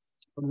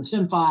the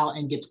sim file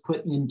and gets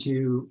put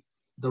into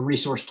the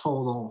resource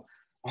total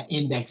at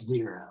index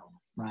 0,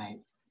 right?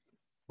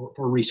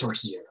 For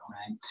resource 0,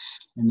 right?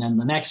 And then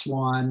the next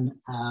one,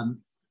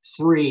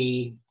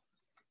 3,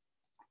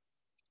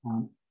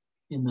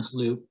 in this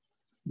loop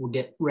will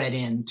get read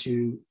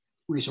into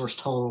resource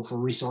total for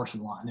resource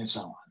 1, and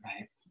so on,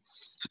 right?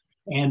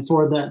 And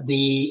for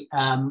the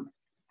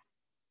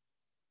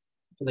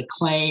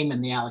claim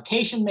and the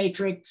allocation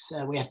matrix,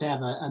 we have to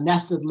have a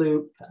nested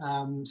loop.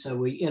 So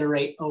we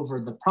iterate over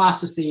the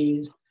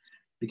processes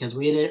because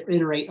we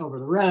iterate over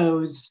the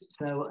rows.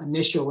 So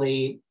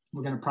initially,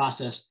 we're going to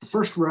process the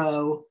first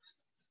row.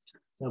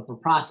 So for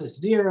process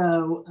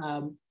 0,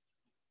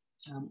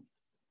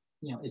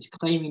 it's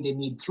claiming to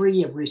need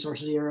 3 of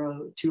resource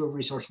 0, 2 of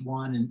resource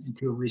 1, and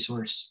 2 of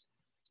resource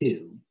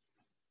 2.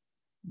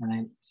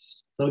 Right.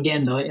 So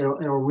again, though,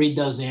 it'll read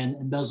those in,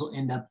 and those will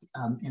end up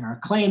in our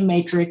claim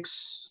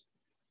matrix,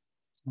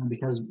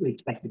 because we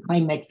expect the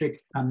claim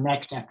matrix to come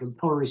next after the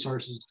total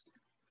resources,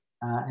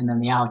 and then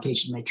the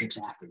allocation matrix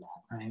after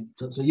that, right?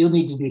 So you'll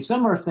need to do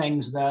similar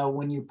things, though,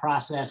 when you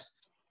process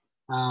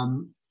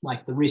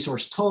like the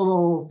resource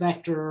total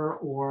vector,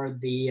 or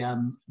the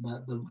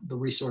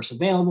resource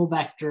available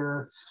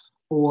vector,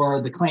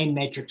 or the claim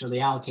matrix or the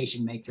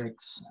allocation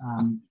matrix.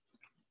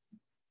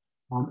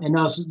 And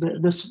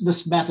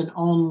this method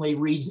only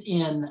reads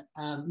in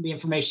the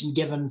information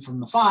given from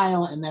the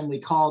file, and then we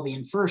call the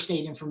infer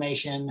state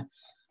information,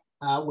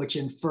 which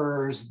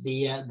infers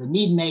the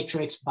need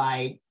matrix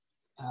by,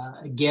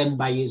 again,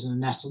 by using a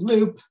nested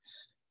loop,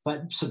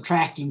 but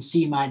subtracting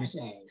C minus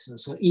A.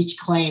 So each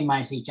claim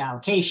minus each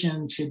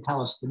allocation should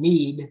tell us the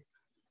need,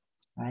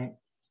 right?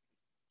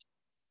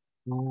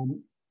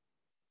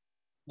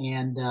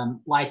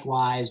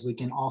 Likewise, we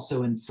can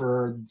also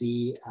infer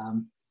the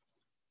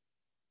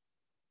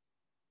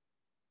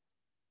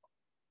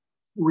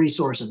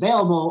resource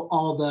available,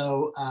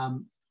 although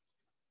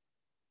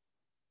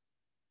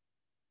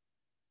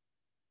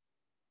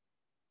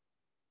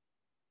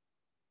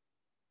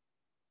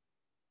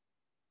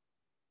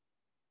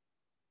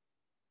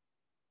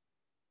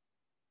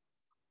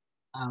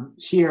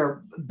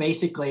here,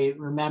 basically,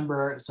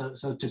 remember, so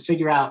to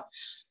figure out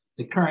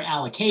the current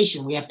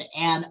allocation, we have to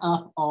add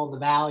up all the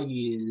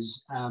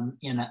values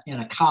in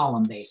a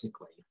column,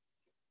 basically,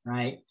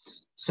 right?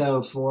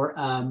 So for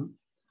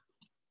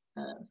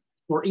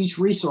each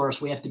resource,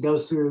 we have to go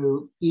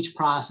through each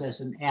process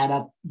and add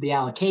up the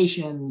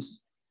allocations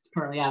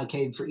currently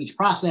allocated for each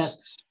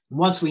process. And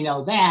once we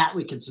know that,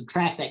 we can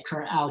subtract that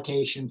current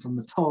allocation from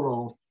the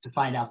total to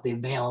find out the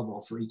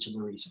available for each of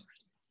the resources.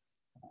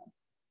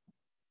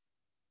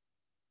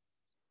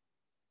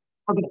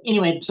 Okay,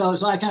 anyway, so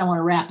I kind of want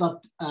to wrap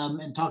up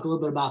and talk a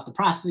little bit about the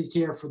processes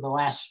here for the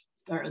last,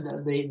 or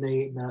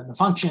the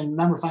function,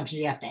 member function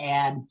you have to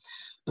add,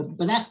 but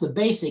that's the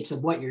basics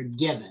of what you're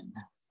given.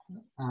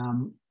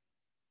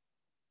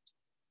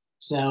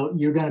 So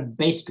you're going to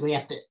basically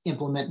have to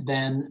implement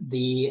then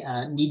the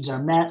needs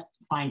are met,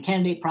 find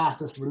candidate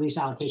process, release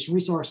allocation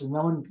resource, and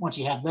then once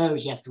you have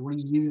those, you have to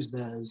reuse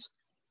those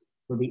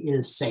for the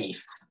is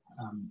safe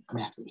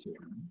method here.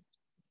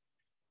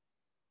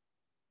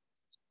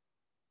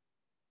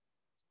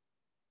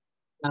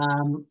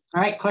 All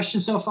right,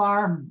 questions so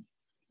far?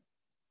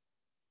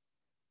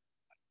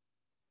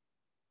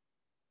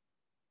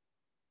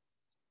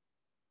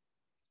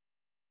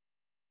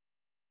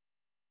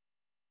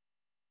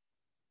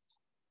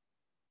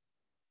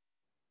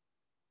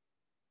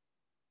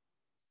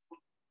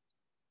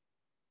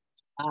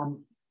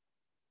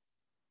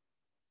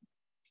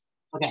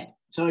 Okay,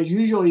 so as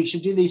usual, you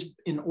should do these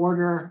in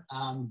order.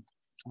 I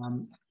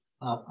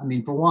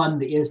mean, for one,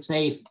 the is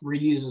safe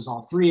reuses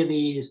all three of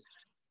these,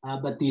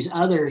 but these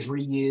others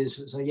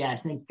reuse. So yeah, I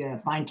think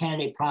find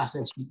candidate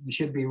process, you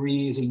should be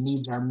reusing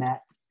needs are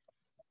met.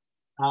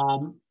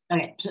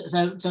 Okay,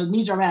 so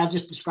needs are met. I'll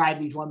just describe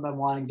these one by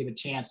one and give a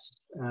chance.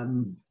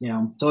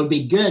 So it'd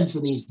be good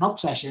for these help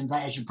sessions.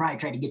 I should probably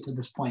try to get to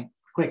this point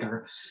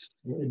quicker.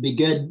 It'd be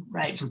good,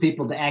 right, for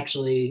people to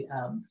actually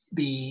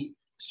be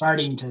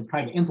starting to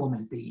try to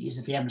implement these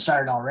if you haven't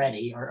started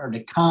already, or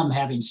to come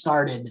having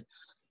started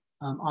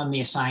on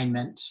the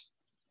assignment.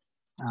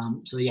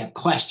 So you have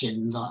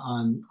questions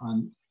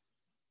on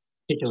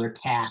particular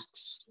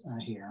tasks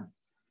here.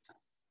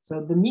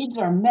 So the needs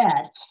are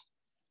met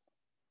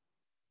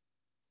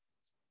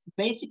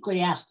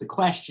basically ask the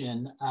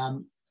question,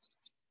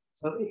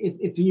 so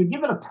if you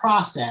give it a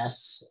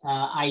process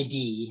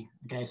ID,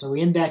 okay, so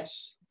we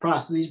index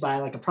processes by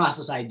like a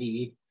process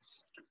ID,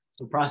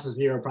 so process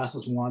 0,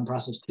 process 1,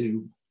 process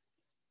 2.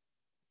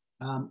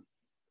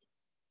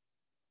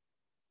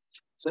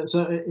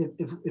 So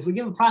if we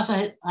give a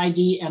process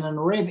ID and an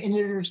array of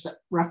integers that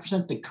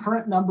represent the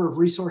current number of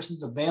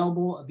resources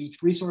available of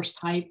each resource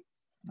type,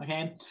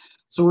 okay,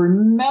 so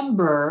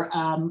remember,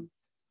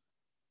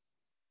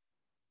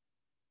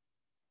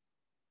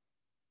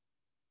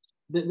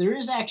 there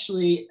is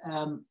actually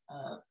a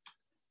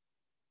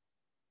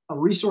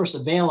resource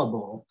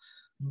available,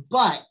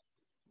 but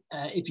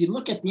if you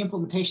look at the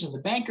implementation of the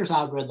banker's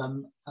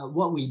algorithm,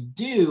 what we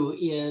do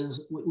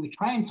is we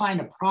try and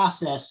find a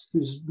process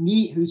whose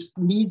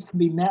needs can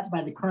be met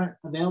by the current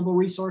available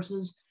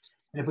resources.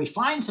 And if we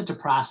find such a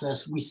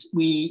process,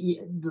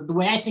 the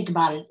way I think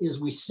about it is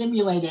we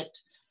simulate it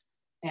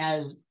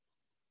as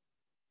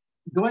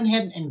going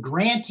ahead and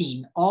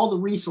granting all the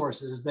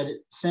resources that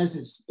it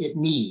says it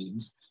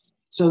needs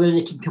so that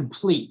it can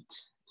complete.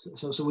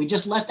 So we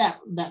just let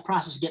that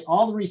process get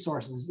all the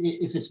resources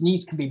if its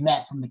needs can be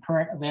met from the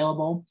current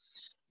available.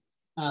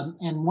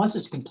 And once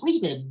it's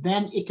completed,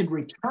 then it could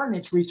return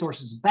its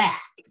resources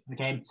back.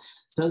 Okay,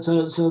 so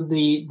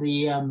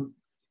the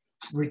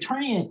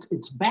returning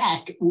its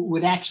back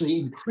would actually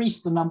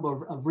increase the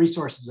number of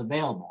resources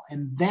available.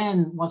 And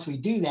then once we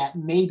do that,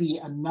 maybe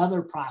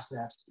another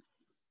process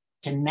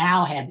can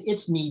now have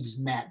its needs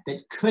met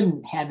that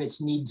couldn't have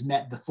its needs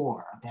met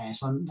before. Okay,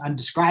 so I'm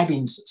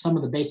describing some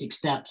of the basic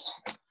steps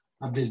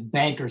of this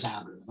banker's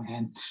algorithm.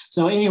 Okay,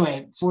 so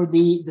anyway, for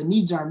the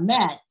needs are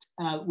met,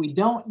 we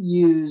don't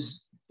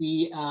use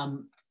the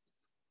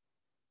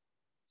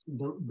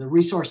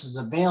resources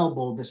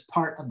available, this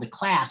part of the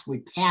class. We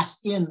pass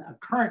in a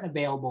current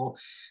available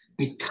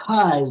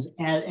because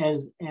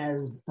as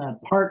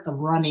part of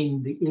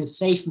running the is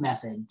safe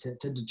method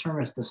to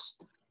determine if the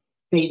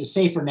state is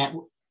safe or not,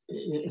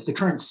 if the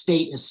current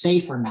state is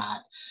safe or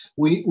not,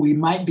 we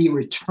might be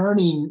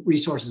returning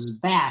resources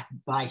back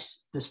by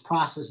this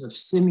process of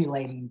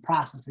simulating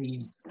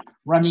processes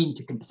running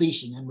to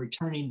completion and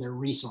returning their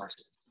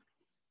resources.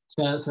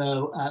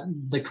 So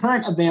the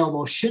current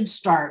available should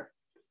start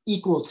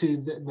equal to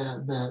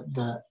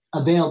the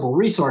available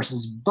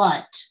resources,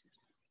 but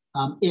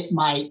it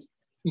might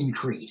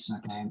increase.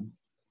 Okay.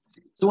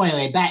 So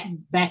anyway,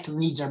 back to the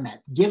needs are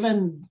met.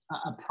 Given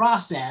a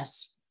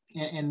process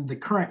and the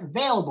current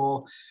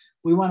available,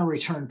 we want to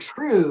return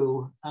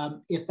true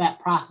if that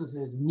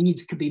process's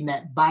needs could be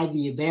met by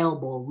the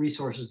available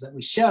resources that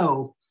we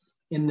show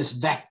in this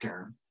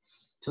vector.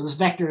 So this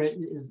vector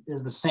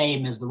is the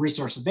same as the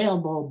resource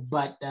available,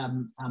 but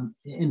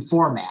in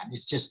format.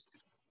 It's just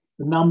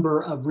the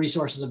number of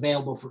resources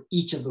available for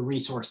each of the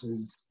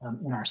resources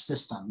in our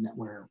system that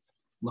we're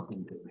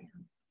looking through here.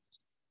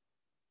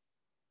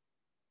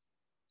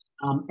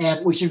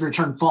 And we should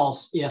return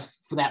false if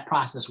for that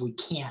process we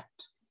can't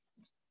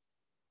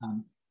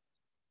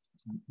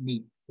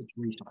meet its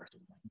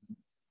resources.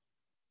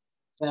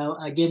 So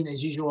again,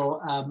 as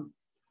usual,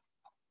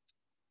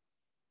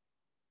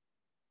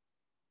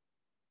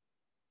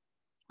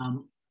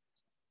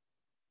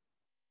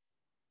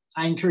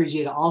 I encourage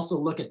you to also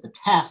look at the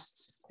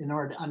tests in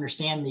order to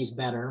understand these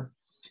better.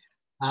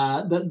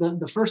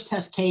 The first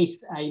test case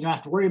you don't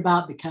have to worry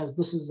about because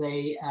this is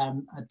a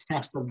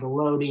test of the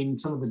loading,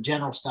 some of the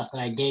general stuff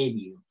that I gave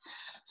you.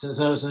 So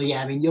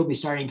yeah, I mean, you'll be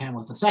starting kind of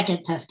with the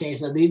second test case.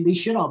 So these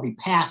should all be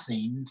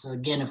passing. So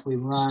again, if we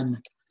run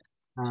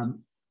our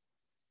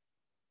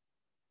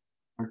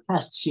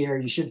tests here,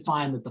 you should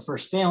find that the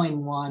first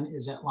failing one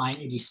is at line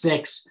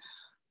 86,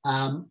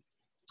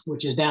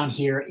 which is down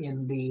here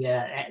in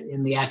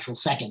the actual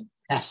second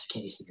test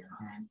case here.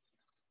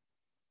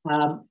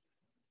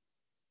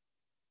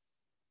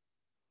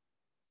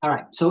 All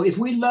right, so if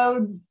we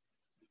load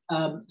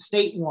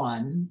state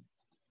one,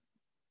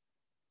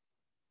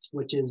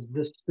 which is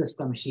this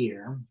system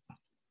here,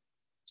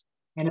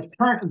 and if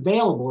current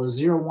available is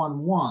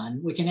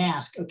 011, we can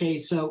ask, okay,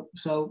 so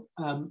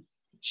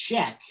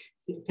check,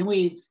 can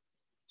we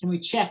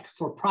check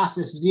for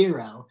process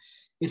 0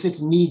 if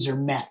its needs are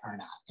met or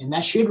not? And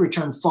that should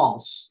return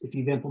false if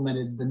you've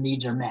implemented the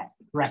needs are met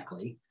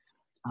correctly,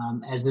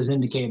 as is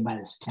indicated by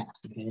this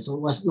test. Okay, so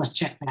let's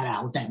check that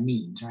out, what that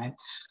means, right?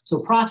 So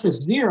process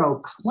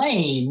 0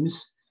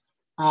 claims,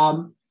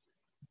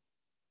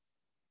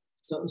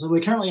 so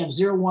we currently have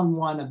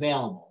 011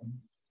 available.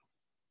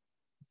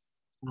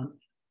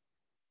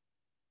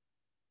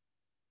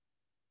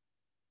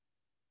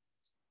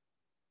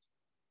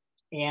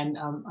 And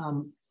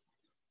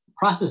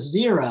process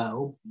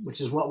 0, which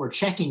is what we're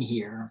checking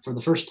here for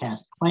the first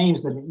test,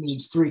 claims that it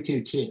needs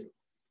 322,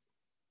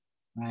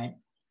 right?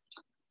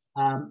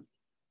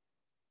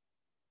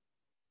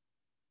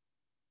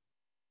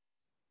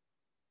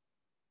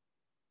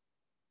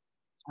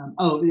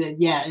 Oh,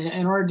 yeah,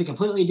 in order to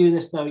completely do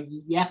this, though,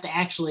 you have to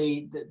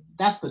actually,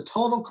 that's the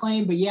total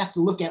claim, but you have to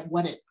look at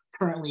what it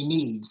currently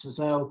needs.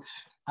 So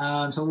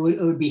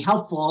it would be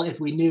helpful if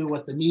we knew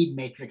what the need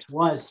matrix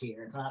was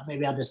here.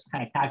 Maybe I'll just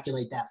kind of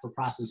calculate that for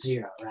process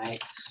 0,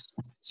 right?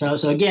 So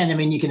again, I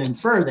mean, you can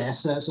infer this.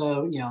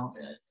 So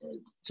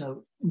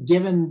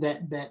given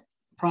that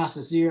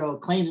process 0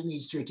 claims it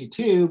needs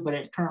 322, but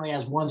it currently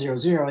has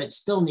 100, it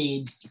still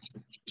needs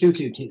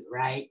 222,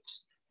 right?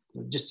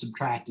 So just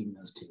subtracting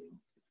those two.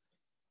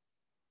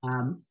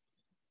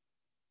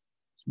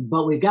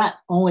 But we've got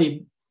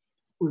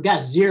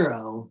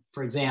 0,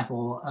 for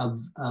example,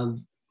 of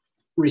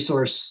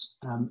resource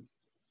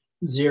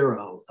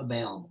 0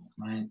 available,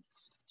 right?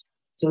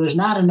 So there's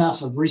not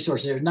enough of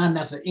resource, there's not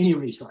enough of any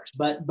resource,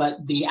 but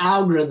the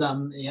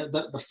algorithm,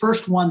 the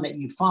first one that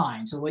you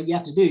find, so what you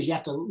have to do is you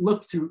have to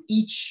look through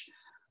each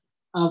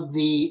of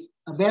the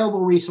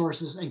available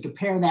resources and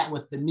compare that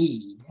with the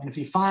need. And if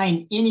you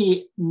find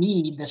any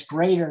need that's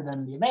greater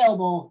than the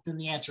available, then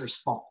the answer is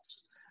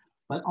false.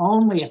 But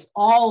only if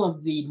all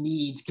of the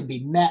needs can be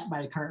met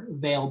by the current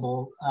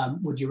available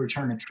would you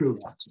return a true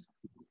answer.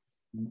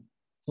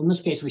 So in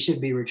this case, we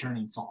should be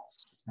returning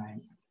false,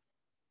 right?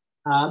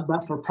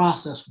 But for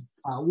process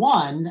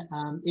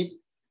 1, it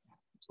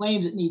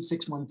claims it needs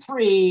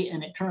 613,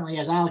 and it currently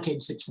has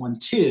allocated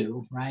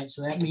 612, right?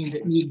 So that means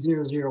it needs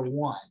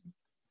 001,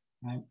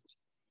 right?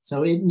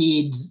 So it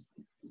needs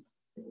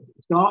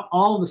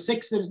all of the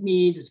 6 that it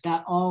needs. It's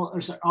got all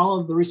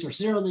of the resource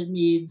 0 that it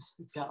needs.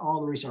 It's got all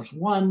the resource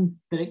 1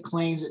 that it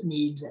claims it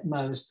needs at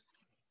most.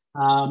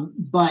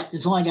 But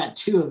it's only got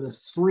 2 of the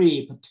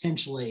 3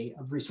 potentially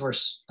of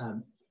resource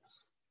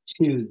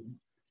 2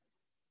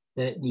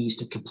 that it needs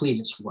to complete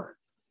its work,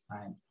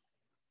 right?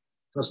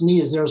 So its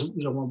need is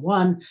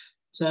 0.011.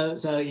 So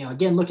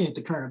again, looking at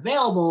the current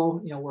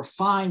available, we're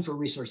fine for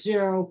resource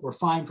 0, we're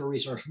fine for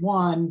resource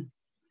 1,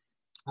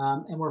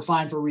 and we're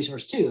fine for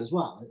resource 2 as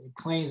well. It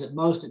claims at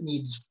most it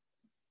needs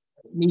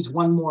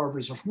 1 more of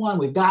resource 1.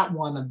 We've got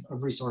 1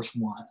 of resource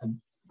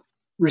 1,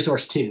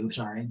 resource 2,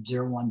 sorry,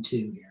 012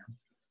 here.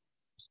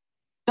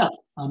 So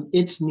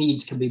its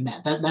needs can be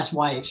met. That's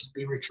why it should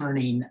be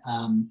returning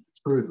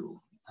true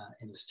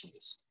in this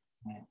case.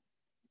 Right?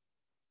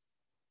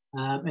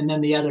 And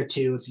then the other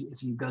 2,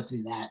 if you go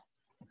through that,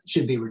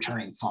 should be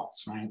returning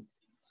false, right?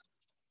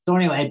 So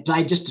anyway,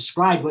 I just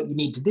described what you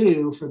need to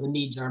do for the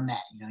needs are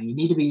met. You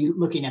need to be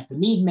looking at the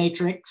need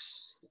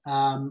matrix.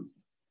 So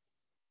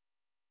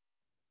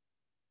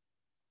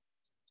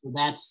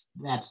that's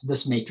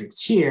this matrix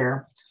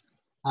here.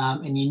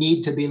 And you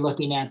need to be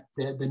looking at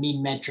the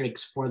need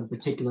metrics for the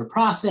particular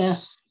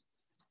process.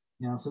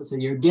 So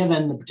you're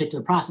given the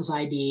particular process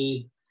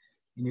ID,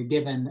 and you're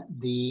given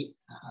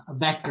a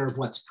vector of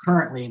what's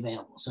currently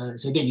available. So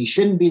again, you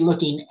shouldn't be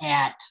looking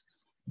at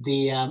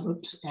the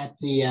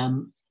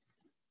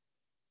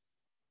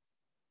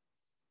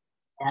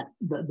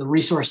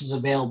resources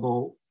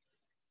available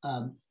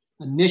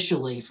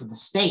initially for the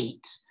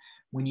state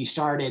when you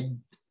started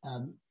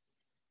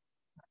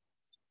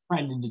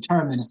trying to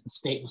determine if the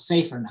state was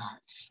safe or not.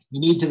 You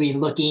need to be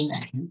looking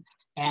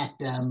at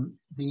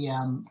you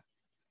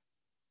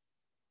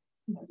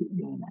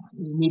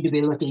need to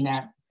be looking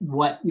at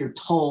what you're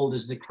told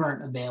is the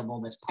current available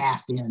that's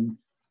passed in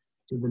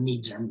So the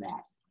needs are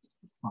met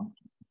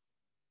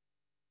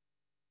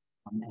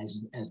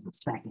as the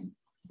second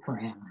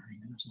parameter.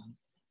 So.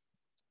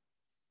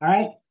 All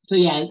right. So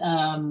yeah.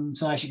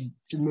 So I should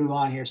move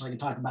on here so I can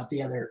talk about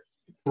the other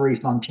three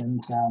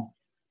functions. So,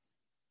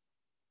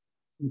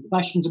 any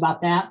questions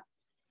about that?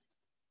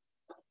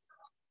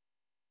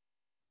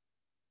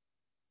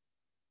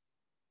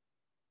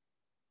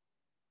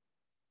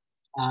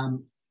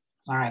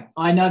 All right.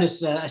 I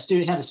noticed a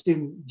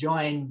student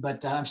join,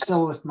 but I'm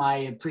still with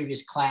my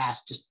previous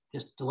class,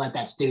 just to let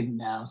that student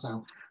know.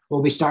 So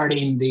we'll be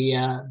starting the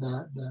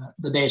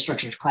data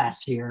structures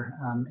class here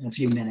in a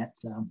few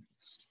minutes. So,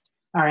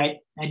 all right.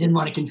 I didn't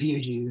want to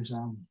confuse you.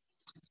 So,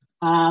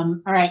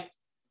 all right.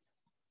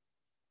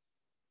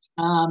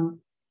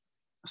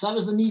 So that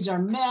was the needs are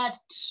met.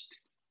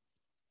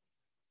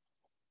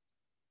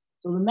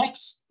 So the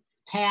next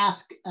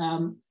task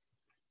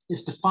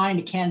is to find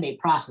a candidate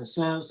process.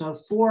 So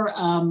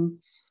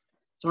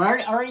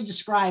I already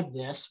described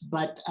this,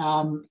 but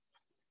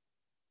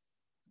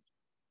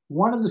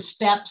one of the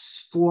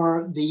steps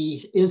for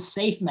the is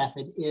safe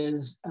method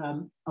is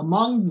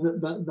among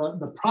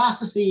the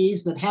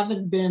processes that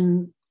haven't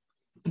been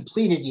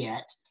completed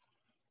yet,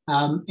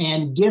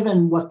 and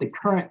given what the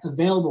current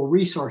available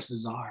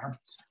resources are,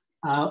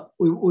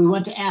 we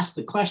want to ask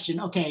the question,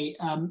 okay,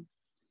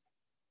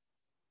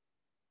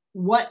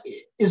 what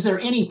is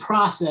there any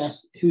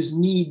process whose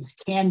needs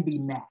can be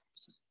met?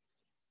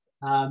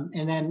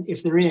 And then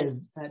if there is,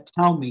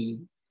 tell me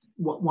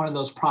what one of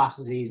those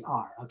processes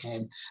are,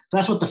 okay? So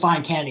that's what the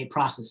find candidate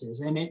process is.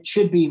 And it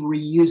should be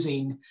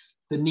reusing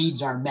the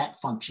needs are met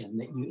function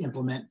that you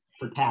implement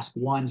for task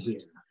one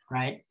here,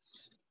 right?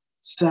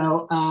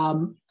 So,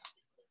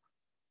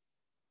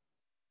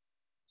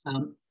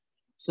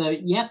 so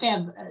you have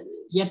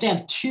to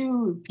have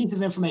two pieces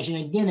of information.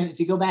 Again, if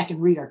you go back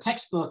and read our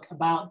textbook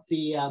about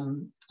the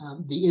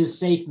is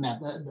safe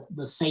method,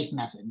 the safe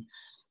method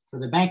for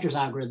the Banker's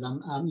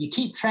algorithm, you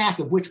keep track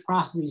of which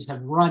processes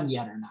have run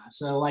yet or not.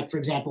 So, like for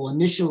example,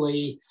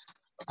 initially,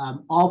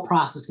 all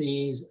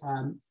processes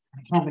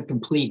haven't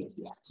completed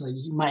yet. So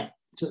you might.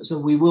 So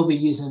we will be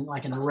using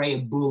like an array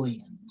of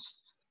Booleans.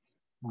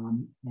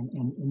 And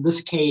in this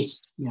case,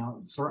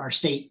 for our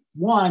state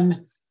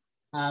one.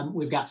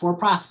 We've got 4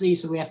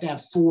 processes, so we have to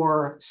have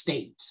 4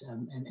 states,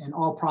 and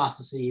all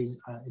processes,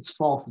 it's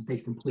false that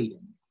they've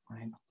completed,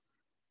 right?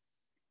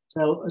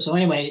 So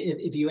anyway,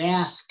 if you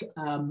ask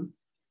the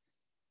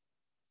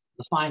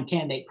find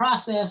candidate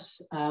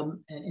process,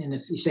 and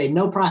if you say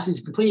no process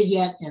is completed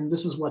yet, and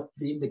this is what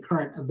the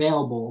current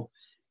available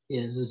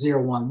is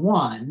 0, 1,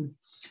 1,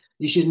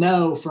 you should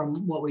know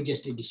from what we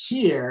just did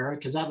here,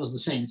 because that was the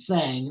same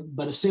thing,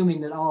 but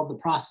assuming that all of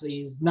the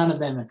processes, none of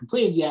them are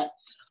completed yet,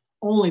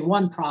 only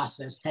one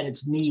process had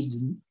its needs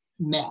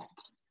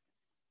met,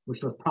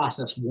 which was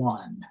process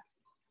 1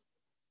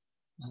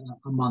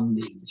 among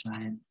these,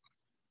 right?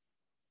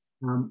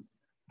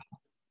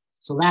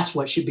 So that's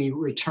what should be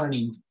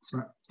returning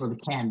for the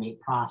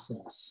candidate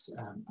process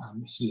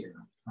here,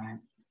 right?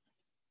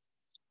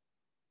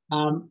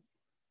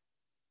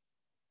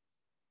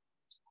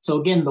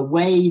 So again, the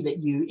way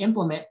that you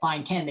implement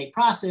find candidate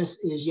process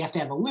is you have to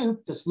have a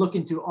loop that's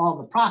looking through all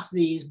the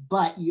processes,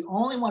 but you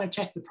only want to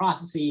check the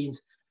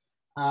processes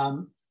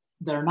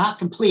that are not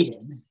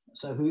completed,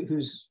 so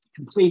who's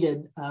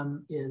completed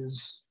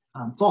is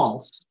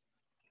false.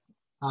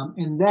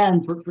 And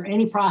then for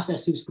any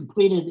process whose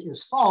completed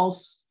is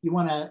false, you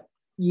want to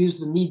use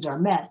the needs are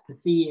met to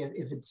see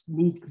if its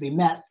needs to be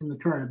met from the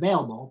current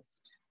available.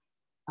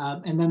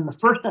 And then the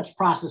first such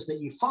process that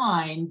you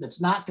find that's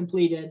not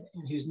completed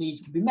and whose needs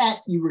can be met,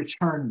 you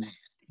return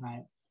that,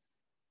 right?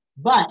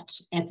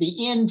 But at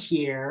the end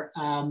here,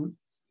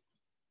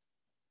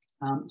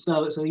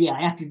 so yeah,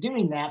 after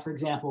doing that, for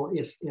example,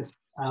 if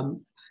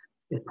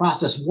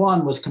process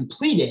 1 was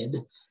completed,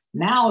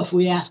 now if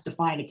we ask to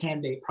find a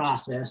candidate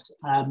process,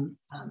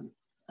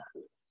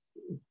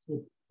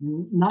 it's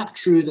not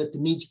true that the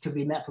needs could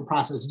be met for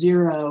process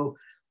 0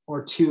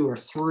 or 2 or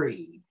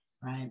 3,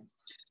 right?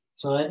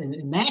 So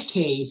in that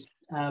case,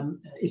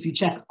 if you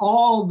check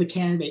all the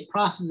candidate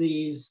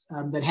processes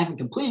that haven't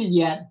completed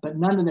yet, but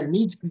none of their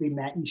needs can be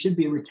met, you should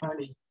be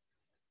returning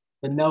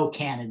the no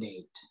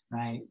candidate,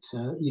 right?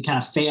 So you kind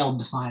of failed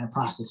to find a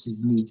process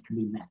whose needs can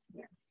be met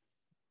there.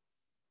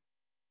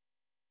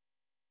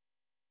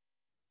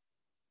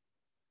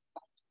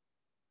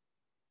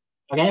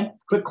 Okay,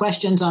 quick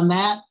questions on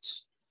that.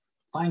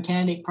 Find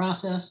candidate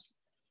process.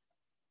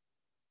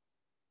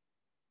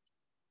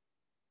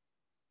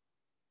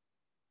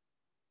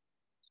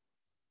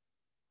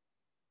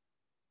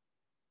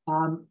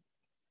 And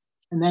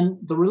then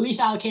the release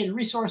allocated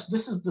resource,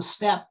 this is the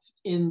step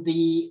in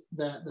the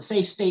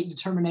safe state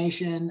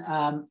determination.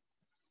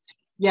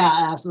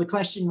 So the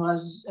question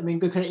was, I mean,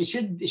 good. It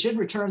should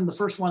return the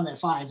first one that it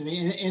finds. I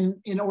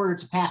mean, in order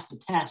to pass the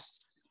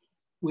test,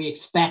 we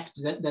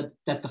expect that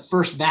the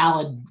first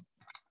valid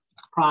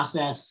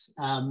process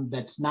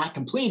that's not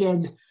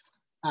completed,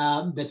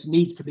 that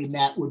needs to be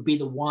met, would be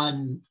the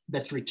one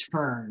that's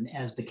returned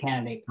as the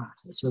candidate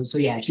process. So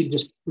yeah, it should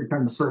just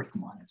return the first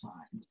one it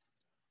finds.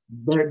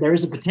 there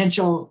is a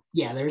potential,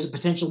 yeah, there's a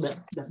potential that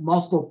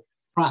multiple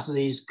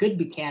processes could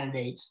be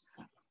candidates,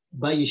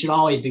 but you should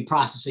always be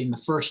processing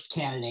the first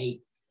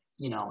candidate,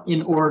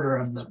 in order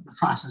of the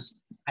process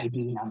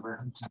ID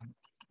number.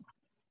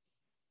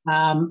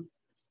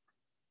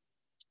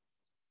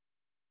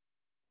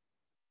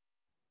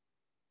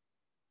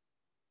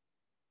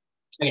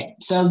 Okay,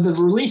 so the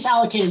release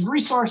allocated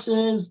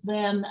resources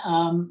then,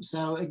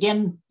 so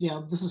again,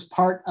 this is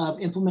part of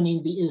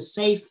implementing the is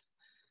safe,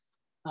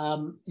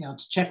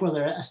 to check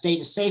whether a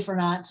state is safe or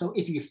not. So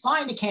if you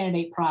find a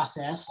candidate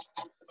process,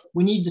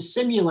 we need to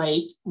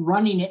simulate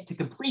running it to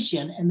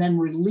completion and then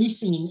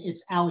releasing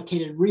its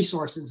allocated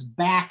resources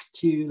back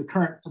to the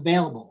current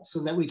available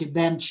so that we could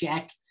then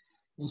check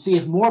and see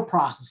if more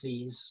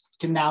processes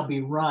can now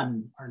be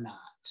run or not.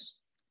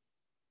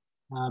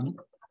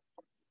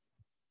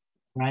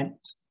 Right?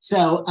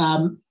 So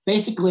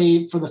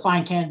basically for the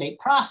find candidate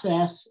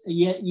process,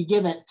 you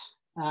give it,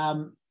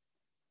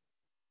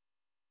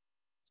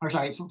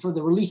 for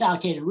the release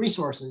allocated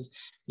resources,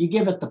 you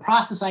give it the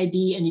process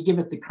ID and you give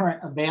it the current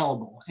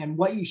available. And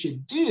what you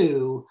should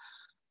do,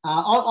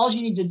 all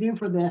you need to do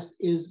for this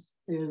is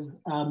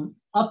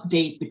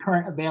update the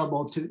current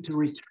available to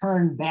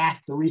return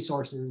back the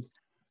resources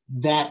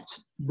that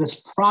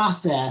this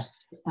process,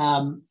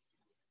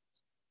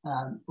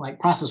 like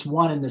process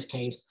one in this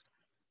case,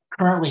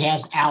 currently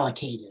has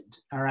allocated.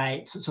 All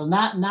right, so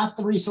not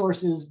the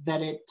resources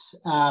that it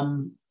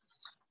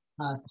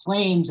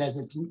claims as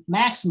its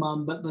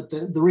maximum, but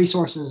the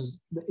resources,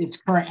 its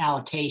current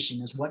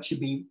allocation is what should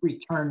be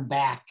returned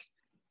back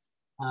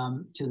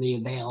to the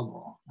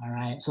available. All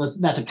right, so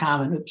that's a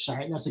common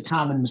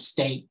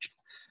mistake,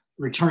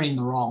 returning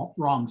the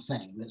wrong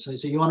thing. So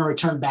you want to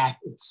return back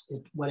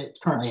what it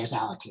currently has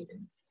allocated.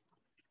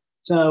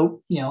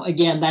 So,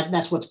 again,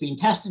 that's what's being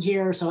tested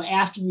here. So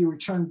after you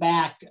return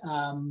back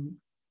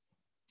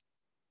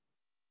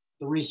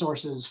the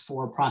resources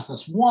for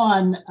process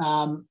one,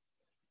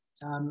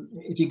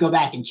 if you go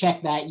back and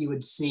check that, you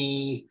would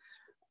see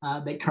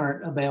that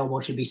current available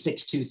should be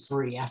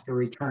 623 after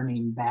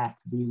returning back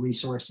the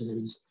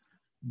resources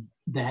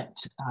that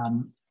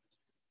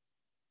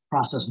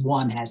process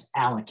one has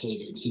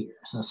allocated here.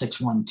 So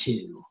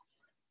 612.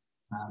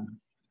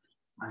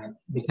 Right?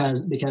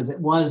 Because it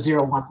was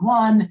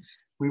 011,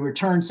 we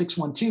returned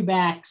 612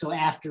 back. So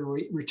after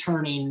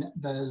releasing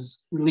those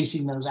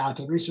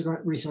allocated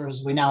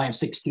resources, we now have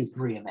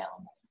 623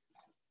 available.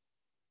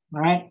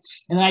 All right,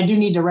 and then I do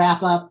need to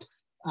wrap up.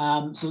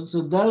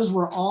 So those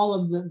were all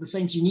of the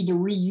things. You need to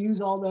reuse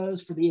all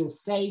those for the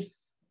is safe,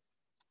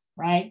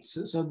 right?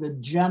 So the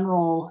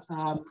general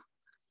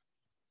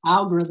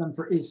algorithm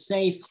for is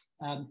safe,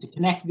 to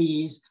connect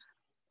these,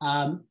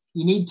 you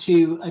need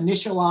to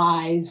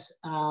initialize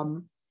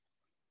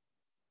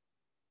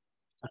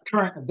a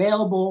current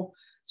available.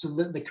 So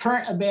the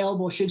current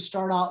available should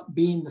start out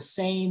being the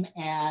same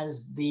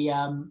as the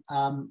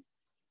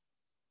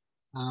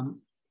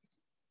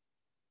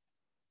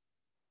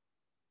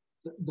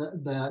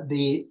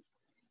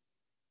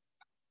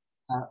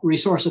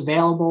resource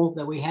available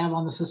that we have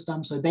on the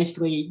system. So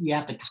basically you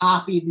have to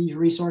copy these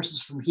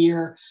resources from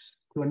here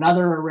to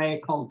another array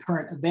called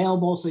current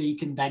available, so you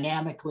can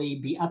dynamically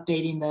be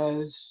updating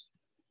those,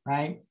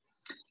 right?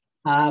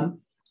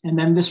 And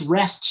then this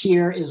rest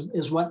here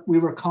is what we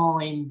were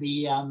calling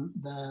the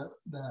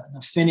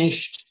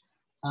finished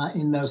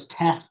in those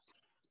tests,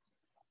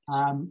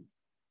 or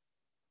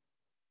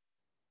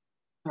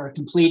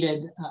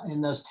completed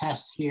in those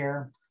tests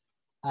here.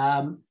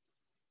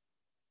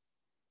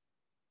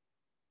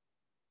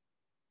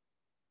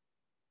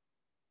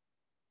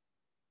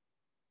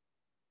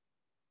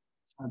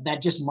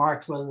 That just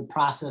marks whether the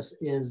process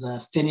is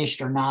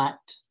finished or not.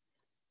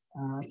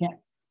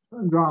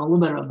 I'm drawing a little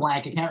bit of a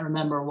blank. I can't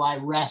remember why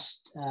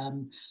rest.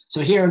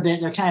 So here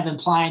they're kind of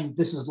implying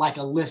this is like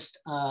a list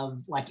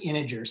of like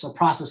integers, so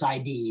process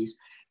IDs,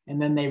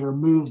 and then they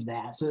remove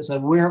that. So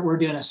we're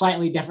doing it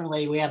slightly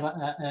differently. We have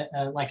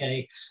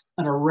an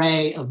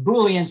array of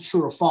Booleans,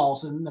 true or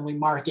false, and then we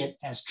mark it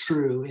as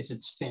true if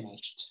it's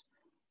finished.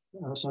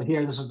 So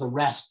here, this is the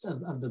rest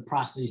of the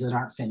processes that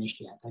aren't finished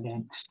yet,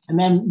 okay?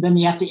 And then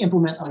you have to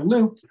implement a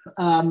loop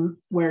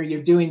where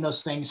you're doing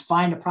those things,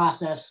 find a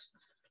process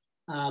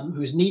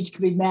whose needs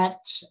can be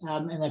met,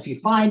 and if you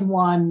find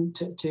one,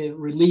 to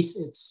release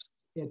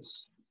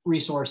its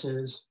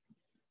resources,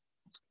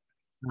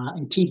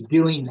 and keep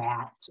doing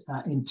that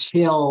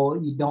until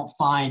you don't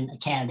find a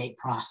candidate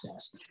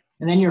process.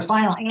 And then your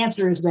final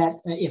answer is that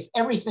if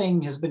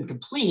everything has been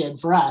completed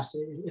for us,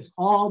 if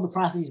all the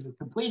processes are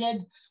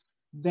completed,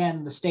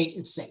 then the state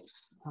is safe.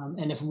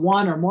 And if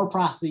one or more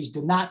processes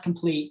did not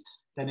complete,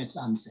 then it's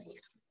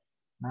unsafe.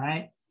 All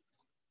right.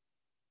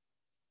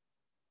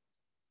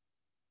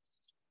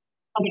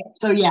 Okay,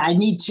 so yeah, I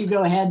need to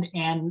go ahead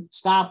and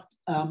stop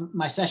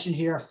my session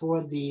here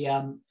for the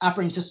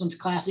operating systems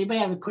class. Anybody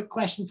have a quick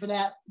question for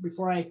that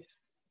before I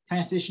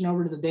transition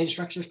over to the data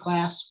structures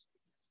class?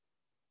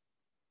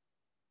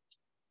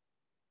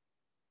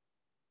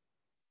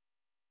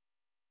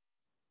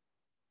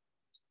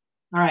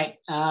 All right.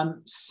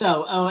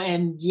 Oh,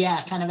 and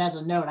yeah, kind of as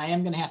a note, I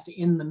am going to have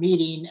to end the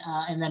meeting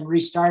and then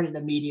restart it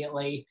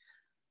immediately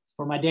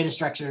for my data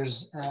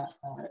structures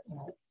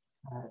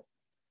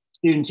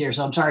students here.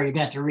 So I'm sorry, you're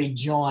going to have to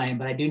rejoin,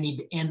 but I do need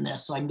to end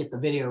this so I can get the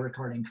video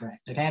recording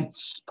correct. Okay.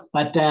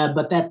 But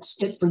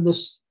that's it for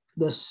this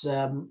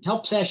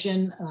help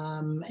session.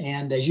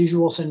 And as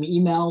usual, send me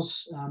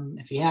emails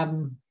if you have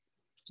them.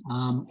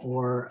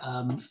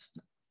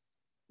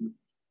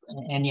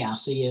 And yeah, I'll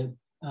see you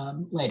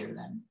later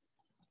then.